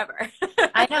to you forever.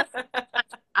 I know.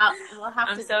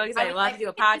 I'm so excited. We'll have to do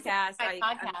a podcast.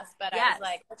 But I was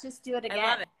like, let's just do it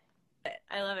again.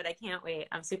 I love it. I can't wait.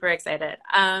 I'm super excited.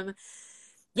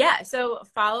 So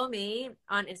follow me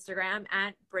on Instagram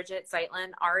at Bridget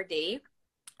Zeitlin RD.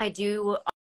 I do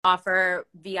offer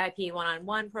VIP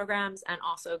one-on-one programs and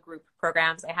also group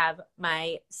programs. I have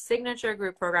my signature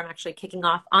group program actually kicking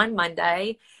off on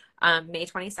Monday, May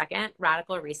 22nd,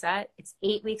 Radical Reset. It's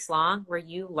 8 weeks long where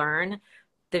you learn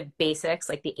the basics,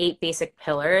 like the 8 basic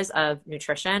pillars of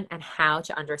nutrition and how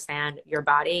to understand your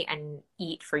body and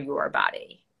eat for your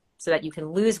body so that you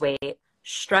can lose weight,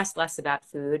 stress less about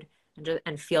food,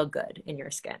 and feel good in your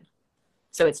skin.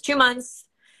 So it's 2 months,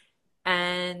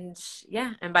 and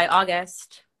yeah, and by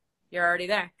August, you're already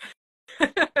there.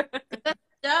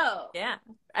 Dope. Yeah,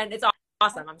 and it's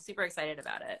awesome. I'm super excited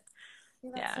about it.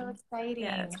 That's so exciting.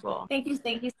 Yeah, it's cool. Thank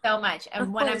you so much.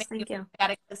 And when I'm in you, I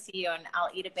gotta go see you, and I'll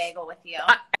eat a bagel with you.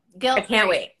 I can't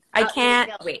wait. I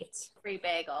can't wait. Free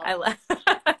bagel. I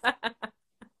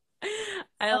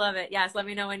love it. Yes, let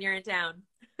me know when you're in town.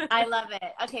 I love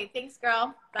it. Okay, thanks,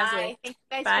 girl. Bye. Thanks,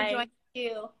 guys, for joining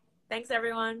you. Thanks,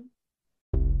 everyone.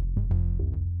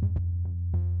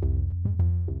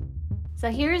 So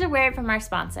here's a word from our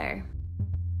sponsor.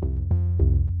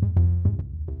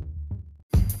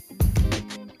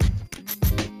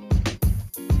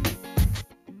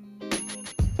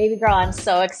 Baby girl, I'm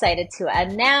so excited to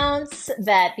announce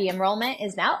that the enrollment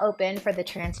is now open for the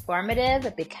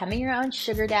transformative Becoming Your Own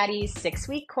Sugar Daddy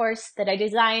 6-week course that I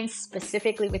designed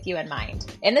specifically with you in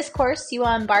mind. In this course, you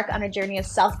will embark on a journey of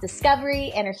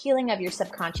self-discovery, inner healing of your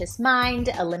subconscious mind,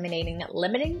 eliminating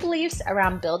limiting beliefs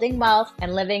around building wealth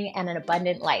and living an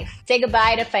abundant life. Say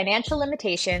goodbye to financial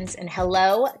limitations and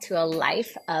hello to a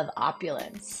life of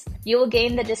opulence. You will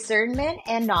gain the discernment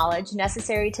and knowledge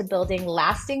necessary to building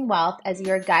lasting wealth as you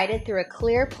are guided through a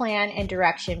clear plan and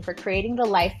direction for creating the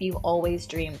life you've always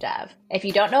dreamed of. If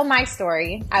you don't know my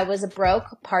story, I was a broke,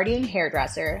 partying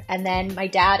hairdresser, and then my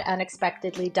dad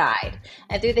unexpectedly died.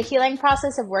 And through the healing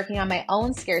process of working on my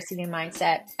own scarcity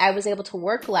mindset, I was able to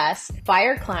work less,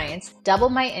 fire clients, double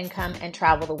my income, and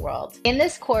travel the world. In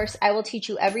this course, I will teach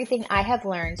you everything I have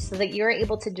learned so that you're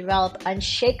able to develop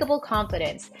unshakable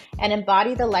confidence and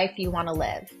embody the life you want to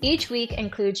live. Each week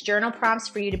includes journal prompts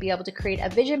for you to be able to create a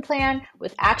vision plan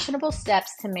with actionable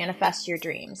steps to manifest your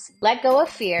dreams. Let go of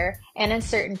fear and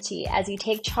uncertainty as you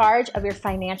take charge of your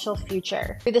financial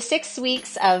future. Through the 6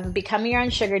 weeks of Becoming Your Own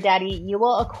Sugar Daddy, you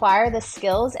will acquire the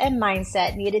skills and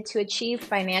mindset needed to achieve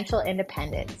financial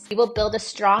independence. You will build a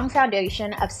strong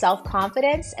foundation of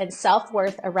self-confidence and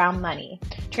self-worth around money.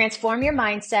 Transform your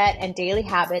mindset and daily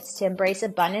habits to embrace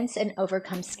abundance and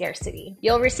overcome scarcity.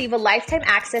 You'll receive a lifetime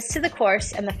access to the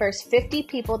course, and the first 50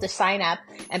 people to sign up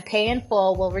and pay in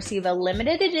full will receive a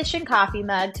limited edition coffee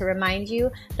mug to remind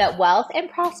you that wealth and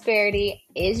prosperity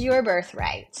is your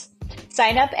birthright.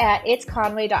 Sign up at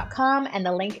itsconway.com and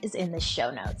the link is in the show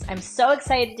notes. I'm so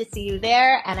excited to see you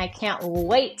there, and I can't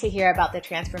wait to hear about the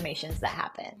transformations that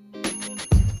happen.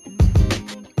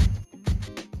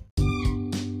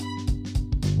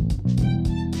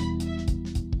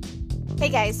 Hey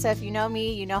guys, so if you know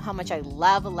me, you know how much I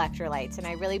love electrolytes, and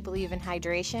I really believe in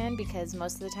hydration because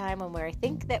most of the time when we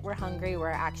think that we're hungry,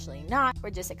 we're actually not. We're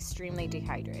just extremely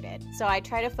dehydrated. So I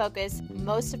try to focus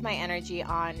most of my energy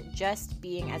on just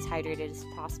being as hydrated as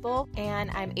possible,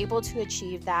 and I'm able to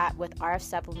achieve that with RF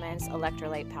Supplements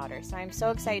electrolyte powder. So I'm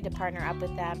so excited to partner up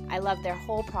with them. I love their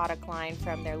whole product line,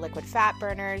 from their liquid fat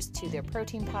burners to their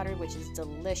protein powder, which is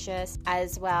delicious,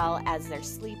 as well as their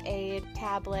sleep aid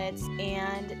tablets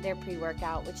and their pre-workout,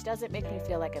 which doesn't make me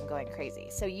feel like I'm going crazy.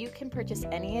 So you can purchase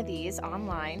any of these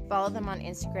online. Follow them on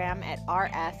Instagram at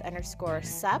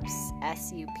rf_sups,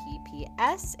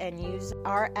 SUPPS, and use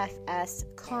RFS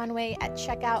Conway at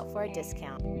checkout for a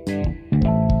discount.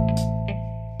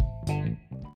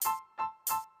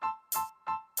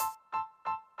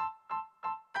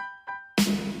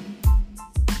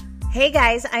 Hey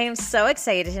guys, I am so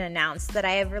excited to announce that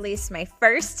I have released my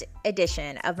first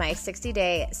edition of my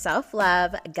 60-day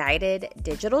self-love guided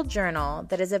digital journal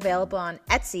that is available on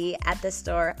Etsy at the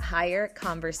store Higher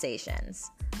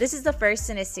Conversations. This is the first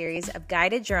in a series of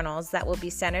guided journals that will be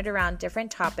centered around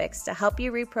different topics to help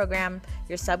you reprogram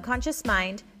your subconscious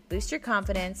mind, boost your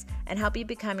confidence, and help you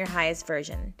become your highest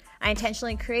version. I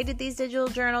intentionally created these digital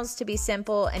journals to be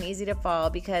simple and easy to follow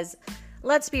because,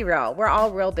 let's be real, we're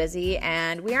all real busy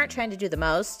and we aren't trying to do the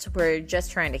most, we're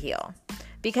just trying to heal.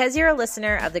 Because you're a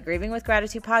listener of the Grieving with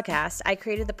Gratitude podcast, I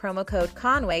created the promo code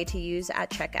Conway to use at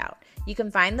checkout. You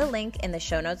can find the link in the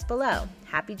show notes below.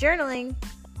 Happy journaling!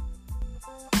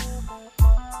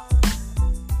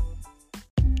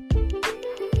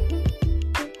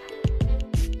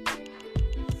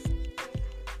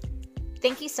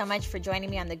 Thank you so much for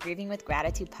joining me on the Grieving with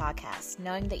Gratitude podcast,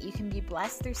 knowing that you can be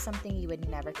blessed through something you would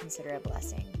never consider a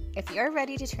blessing. If you're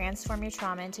ready to transform your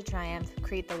trauma into triumph,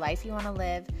 create the life you want to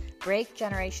live, break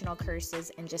generational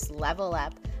curses, and just level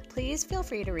up, please feel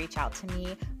free to reach out to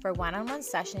me for one-on-one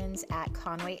sessions at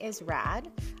Conway is Rad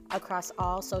across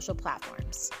all social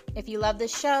platforms. If you love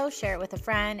this show, share it with a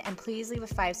friend, and please leave a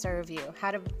 5-star review.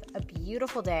 Have a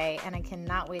beautiful day, and I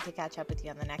cannot wait to catch up with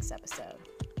you on the next episode.